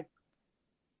 Bye. Bye.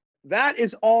 That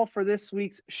is all for this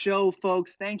week's show,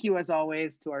 folks. Thank you, as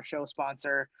always, to our show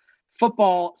sponsor,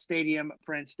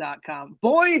 footballstadiumprints.com.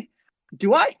 Boy,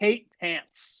 Do I hate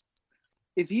pants?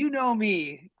 If you know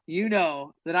me, you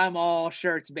know that I'm all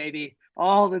shirts, baby,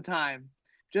 all the time.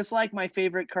 Just like my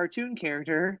favorite cartoon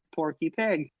character, Porky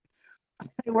Pig.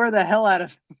 I wear the hell out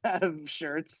of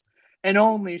shirts, and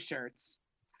only shirts,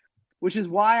 which is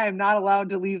why I'm not allowed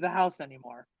to leave the house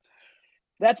anymore.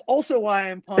 That's also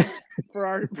why I'm pumped for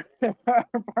our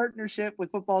partnership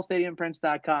with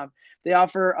footballstadiumprints.com. They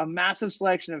offer a massive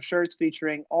selection of shirts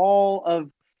featuring all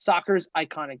of soccer's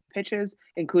iconic pitches,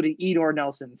 including Edor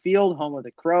Nelson Field, home of the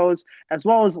Crows, as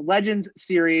well as Legends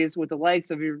series with the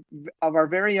likes of our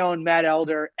very own Matt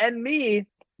Elder and me,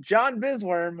 John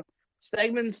Bisworm,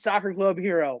 Stegman's Soccer Club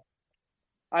hero.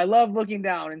 I love looking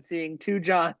down and seeing two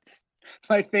Johns,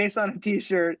 my face on a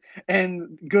t-shirt,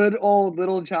 and good old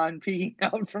little John peeking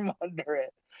out from under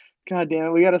it. God damn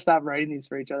it, we got to stop writing these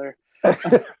for each other.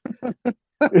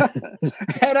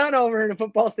 Head on over to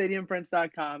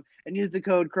footballstadiumprints.com and use the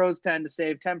code CROWS10 to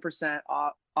save 10%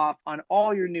 off on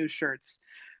all your new shirts.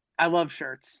 I love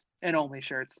shirts and only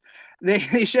shirts.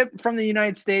 They ship from the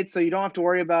United States, so you don't have to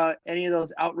worry about any of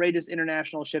those outrageous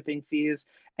international shipping fees,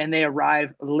 and they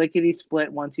arrive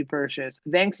lickety-split once you purchase.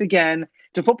 Thanks again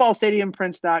to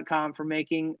footballstadiumprints.com for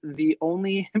making the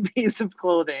only piece of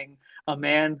clothing a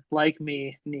man like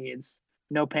me needs.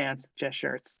 No pants, just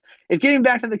shirts. If giving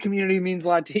back to the community means a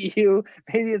lot to you,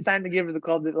 maybe it's time to give to the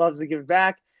club that loves to give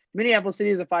back. Minneapolis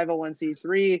City is a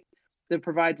 501c3 that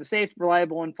provides a safe,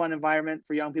 reliable, and fun environment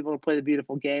for young people to play the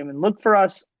beautiful game. And look for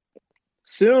us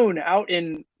soon out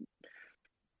in,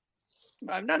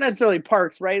 not necessarily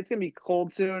parks, right? It's going to be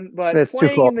cold soon, but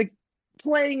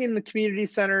playing in the community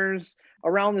centers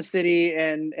around the city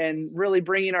and really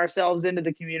bringing ourselves into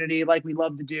the community like we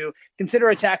love to do. Consider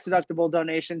a tax-deductible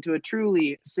donation to a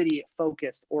truly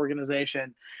city-focused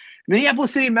organization.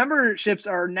 Minneapolis City memberships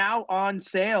are now on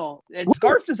sale. And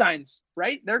Scarf Designs,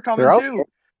 right? They're coming too.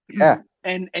 Yeah.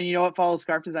 And you know what follows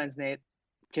Scarf Designs, Nate?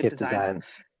 Kit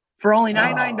Designs. For only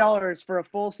 $99 for a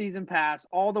full season pass,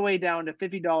 all the way down to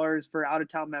 $50 for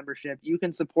out-of-town membership, you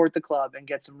can support the club and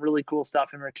get some really cool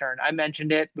stuff in return. I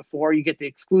mentioned it before. You get the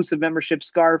exclusive membership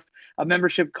scarf, a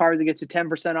membership card that gets you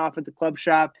 10% off at the club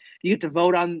shop. You get to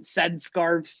vote on said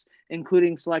scarves,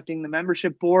 including selecting the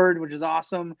membership board, which is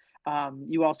awesome.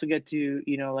 You also get to,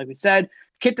 like we said,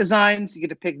 Kit Designs. You get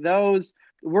to pick those.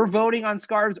 We're voting on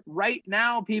scarves right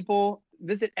now, people.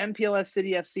 Visit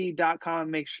mplscitysc.com.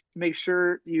 Make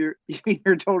sure your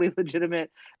totally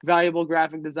legitimate, valuable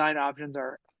graphic design options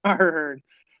are heard.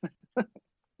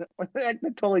 That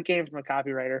totally came from a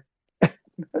copywriter.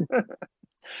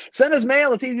 Send us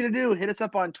mail. It's easy to do. Hit us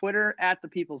up on Twitter at The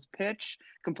People's Pitch.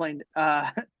 Complain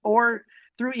or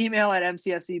through email at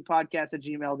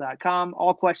mcscpodcast@gmail.com.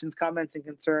 All questions, comments, and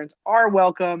concerns are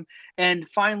welcome. And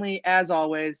finally, as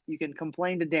always, you can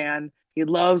complain to Dan. He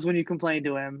loves when you complain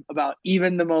to him about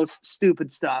even the most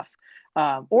stupid stuff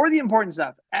or the important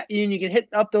stuff. And you can hit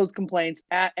up those complaints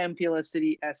at MPLS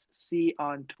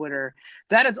on Twitter.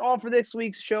 That is all for this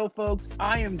week's show, folks.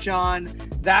 I am John.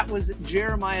 That was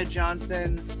Jeremiah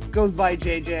Johnson. Goes by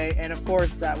JJ. And, of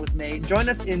course, that was Nate. Join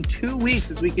us in 2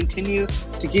 weeks as we continue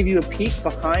to give you a peek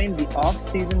behind the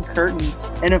off-season curtain.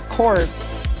 And, of course,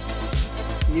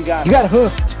 you got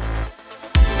hooked.